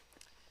think?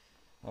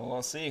 Well,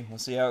 we'll see. We'll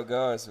see how it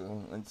goes.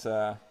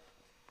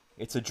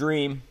 It's a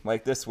dream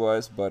like this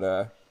was, but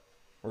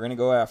we're going to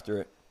go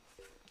after it.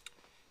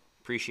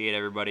 Appreciate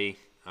everybody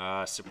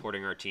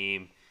supporting our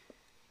team.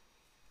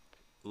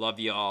 Love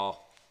you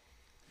all.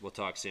 We'll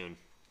talk soon.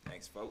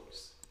 Thanks,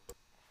 folks.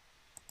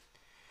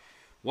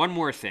 One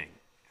more thing.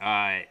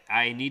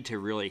 I need to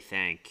really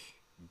thank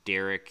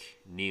Derek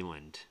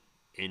Nealand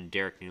in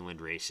Derek Nealand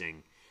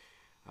Racing.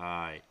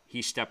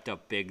 He stepped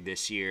up big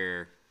this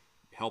year,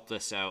 helped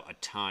us out a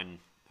ton.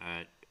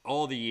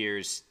 All the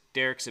years,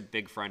 Derek's a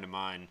big friend of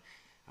mine.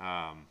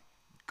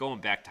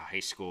 Going back to high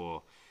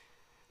school,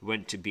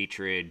 went to Beech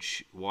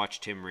Ridge,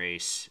 watched him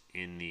race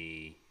in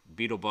the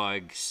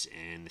Beetlebugs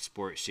and the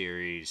Sport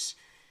Series.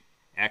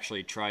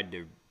 Actually tried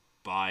to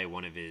buy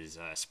one of his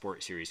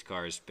Sport Series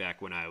cars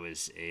back when I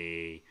was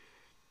a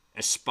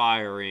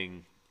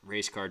aspiring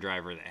race car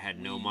driver that had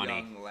no money.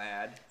 Young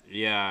lad.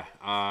 Yeah.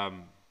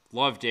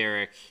 Love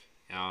Derek.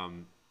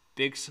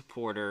 Big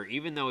supporter.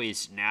 Even though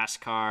he's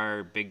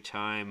NASCAR, big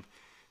time,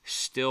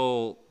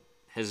 still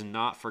has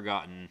not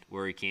forgotten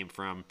where he came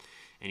from.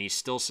 And he's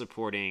still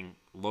supporting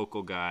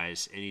local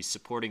guys. And he's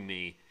supporting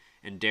me.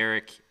 And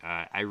Derek,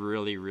 I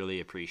really,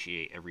 really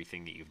appreciate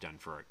everything that you've done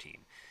for our team.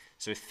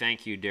 So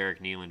thank you,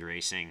 Derek Nealand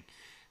Racing.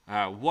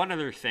 One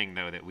other thing,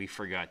 though, that we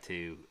forgot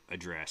to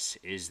address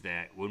is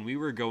that when we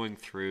were going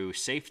through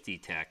safety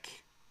tech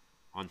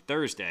on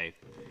Thursday,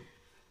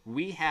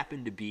 we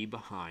happened to be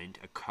behind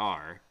a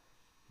car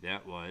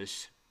that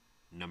was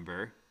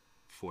number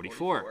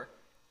 44.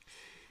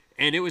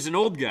 And it was an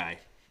old guy.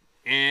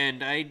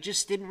 And I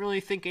just didn't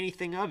really think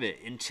anything of it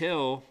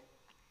until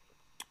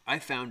I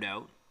found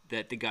out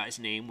that the guy's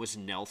name was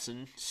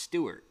Nelson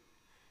Stewart.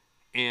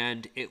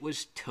 And it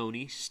was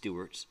Tony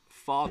Stewart's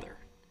father.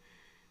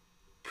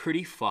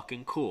 Pretty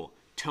fucking cool.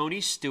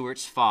 Tony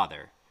Stewart's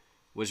father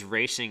was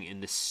racing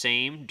in the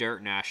same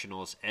dirt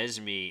nationals as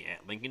me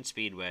at Lincoln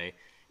Speedway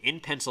in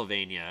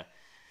Pennsylvania.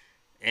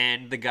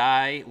 And the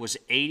guy was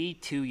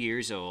 82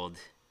 years old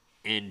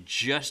and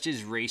just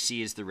as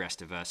racy as the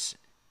rest of us.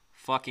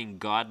 Fucking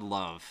God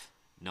love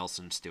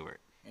Nelson Stewart.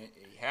 He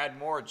had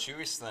more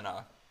juice than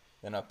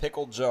a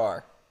pickled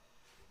jar.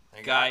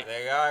 The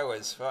Guy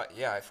was,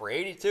 for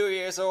 82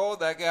 years old,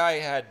 that guy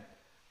had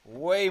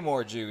way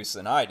more juice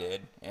than I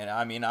did. And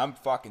I mean, I'm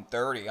fucking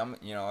 30. I'm,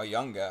 a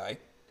young guy.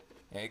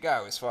 And the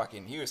guy was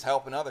he was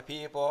helping other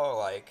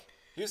people.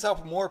 He was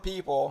helping more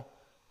people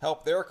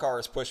help their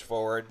cars push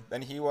forward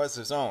than he was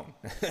his own.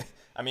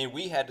 I mean,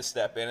 we had to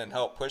step in and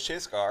help push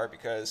his car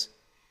because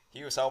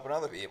he was helping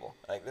other people.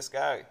 This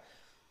guy,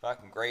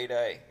 fucking grade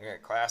A.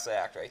 Class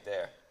act right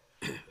there.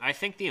 I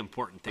think the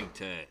important thing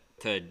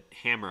to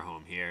hammer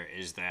home here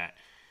is that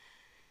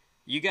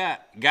you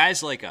got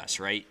guys like us,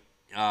 right?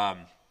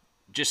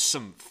 Just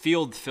some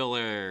field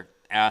filler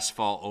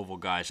asphalt oval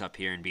guys up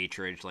here in Beech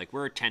Ridge.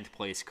 We're a 10th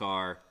place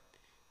car.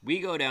 We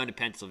go down to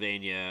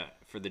Pennsylvania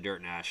for the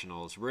Dirt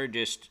Nationals. We're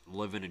just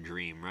living a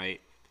dream, right?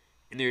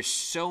 And there's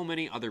so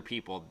many other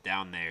people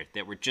down there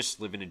that were just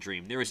living a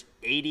dream. There was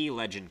 80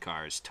 legend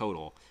cars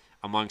total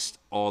amongst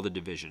all the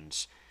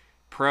divisions.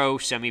 Pro,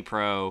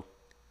 semi-pro,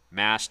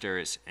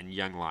 Masters, and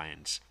Young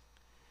Lions.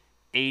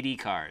 80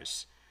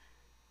 cars.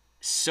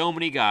 So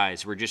many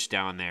guys were just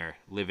down there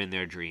living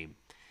their dream.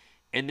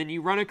 And then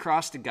you run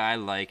across a guy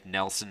like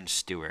Nelson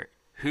Stewart,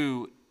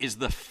 who is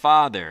the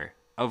father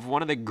of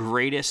one of the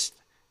greatest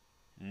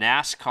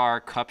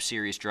NASCAR Cup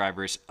Series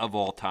drivers of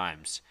all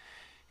times.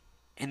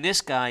 And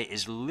this guy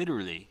is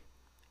literally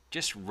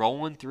just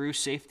rolling through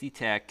safety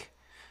tech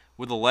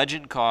with a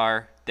legend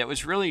car that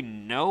was really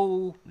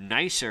no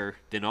nicer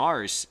than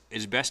ours,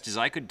 as best as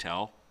I could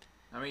tell.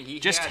 I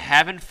mean,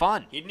 having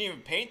fun. He didn't even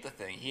paint the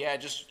thing. He had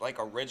just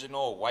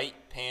original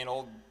white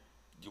paneled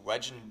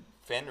legend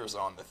fenders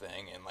on the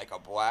thing and a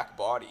black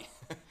body.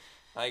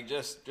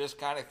 just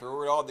kind of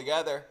threw it all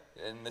together,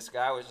 and this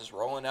guy was just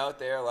rolling out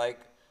there like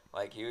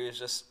he was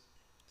just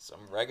some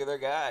regular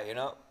guy,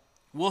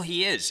 Well,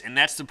 he is, and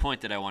that's the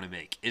point that I want to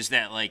make, is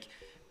that,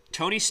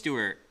 Tony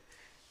Stewart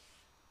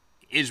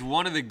is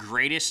one of the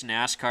greatest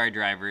NASCAR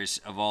drivers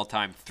of all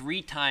time,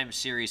 3-time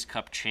Series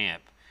Cup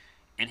champ,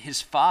 and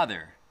his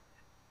father,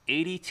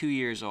 82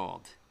 years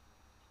old,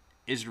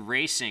 is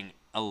racing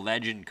a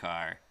legend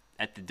car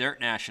at the Dirt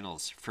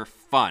Nationals for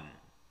fun,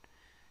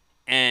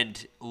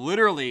 and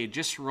literally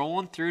just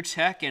rolling through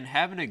tech and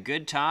having a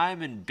good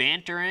time and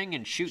bantering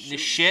and shooting the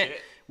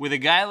shit with a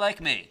guy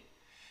like me.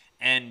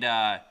 And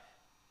I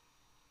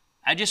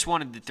just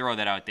wanted to throw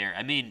that out there.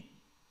 I mean,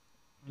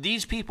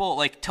 these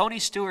people, Tony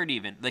Stewart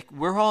even,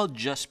 we're all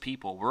just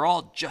people. We're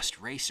all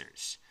just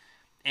racers.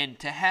 And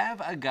to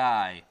have a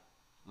guy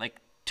like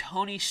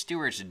Tony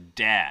Stewart's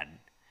dad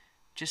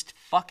just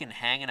fucking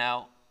hanging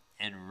out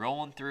and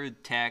rolling through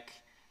tech,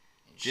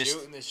 just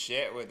shooting the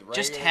shit with regular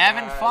just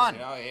having guys, fun.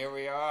 Here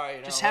we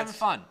are. Just having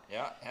fun.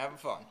 Yeah, having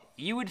fun.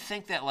 You would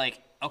think that,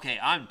 okay,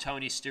 I'm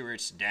Tony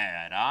Stewart's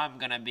dad. I'm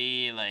going to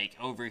be,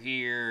 over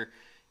here,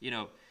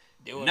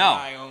 doing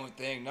my own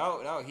thing.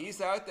 No,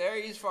 he's out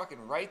there. He's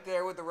fucking right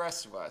there with the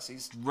rest of us.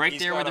 He's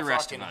there with the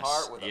rest of us. He's got a fucking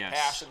heart with a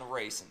passion of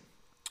racing.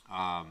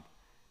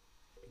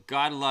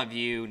 God love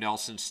you,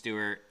 Nelson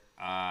Stewart.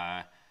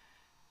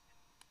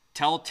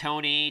 Tell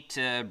Tony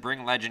to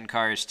bring legend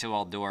cars to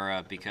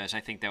Eldora because I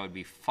think that would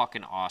be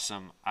fucking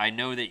awesome. I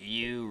know that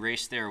you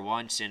raced there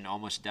once and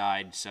almost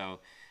died,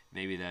 so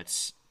maybe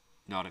that's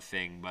not a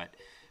thing. But,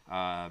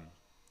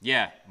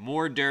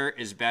 more dirt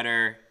is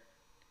better.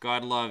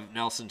 God love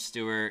Nelson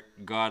Stewart.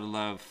 God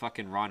love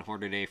fucking Ron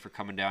Hornaday for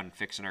coming down and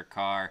fixing our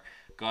car.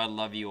 God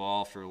love you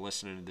all for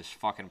listening to this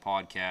fucking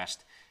podcast.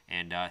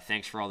 And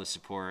thanks for all the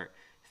support.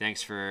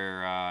 Thanks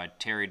for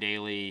Terry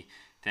Daly.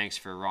 Thanks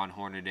for Ron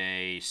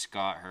Hornaday,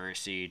 Scott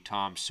Hersey,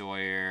 Tom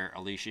Sawyer,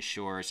 Alicia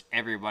Shores,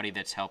 everybody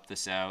that's helped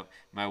us out.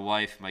 My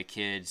wife, my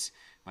kids,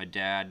 my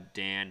dad,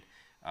 Dan.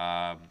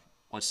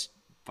 Let's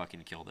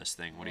fucking kill this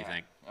thing. What do you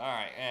think? All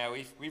right. Yeah,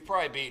 we've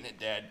probably beaten it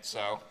dead.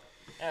 So,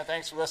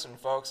 thanks for listening,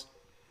 folks.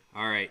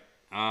 All right.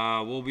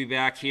 We'll be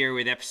back here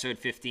with episode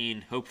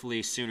 15,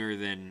 hopefully sooner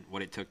than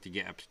what it took to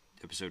get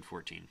episode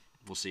 14.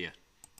 We'll see you.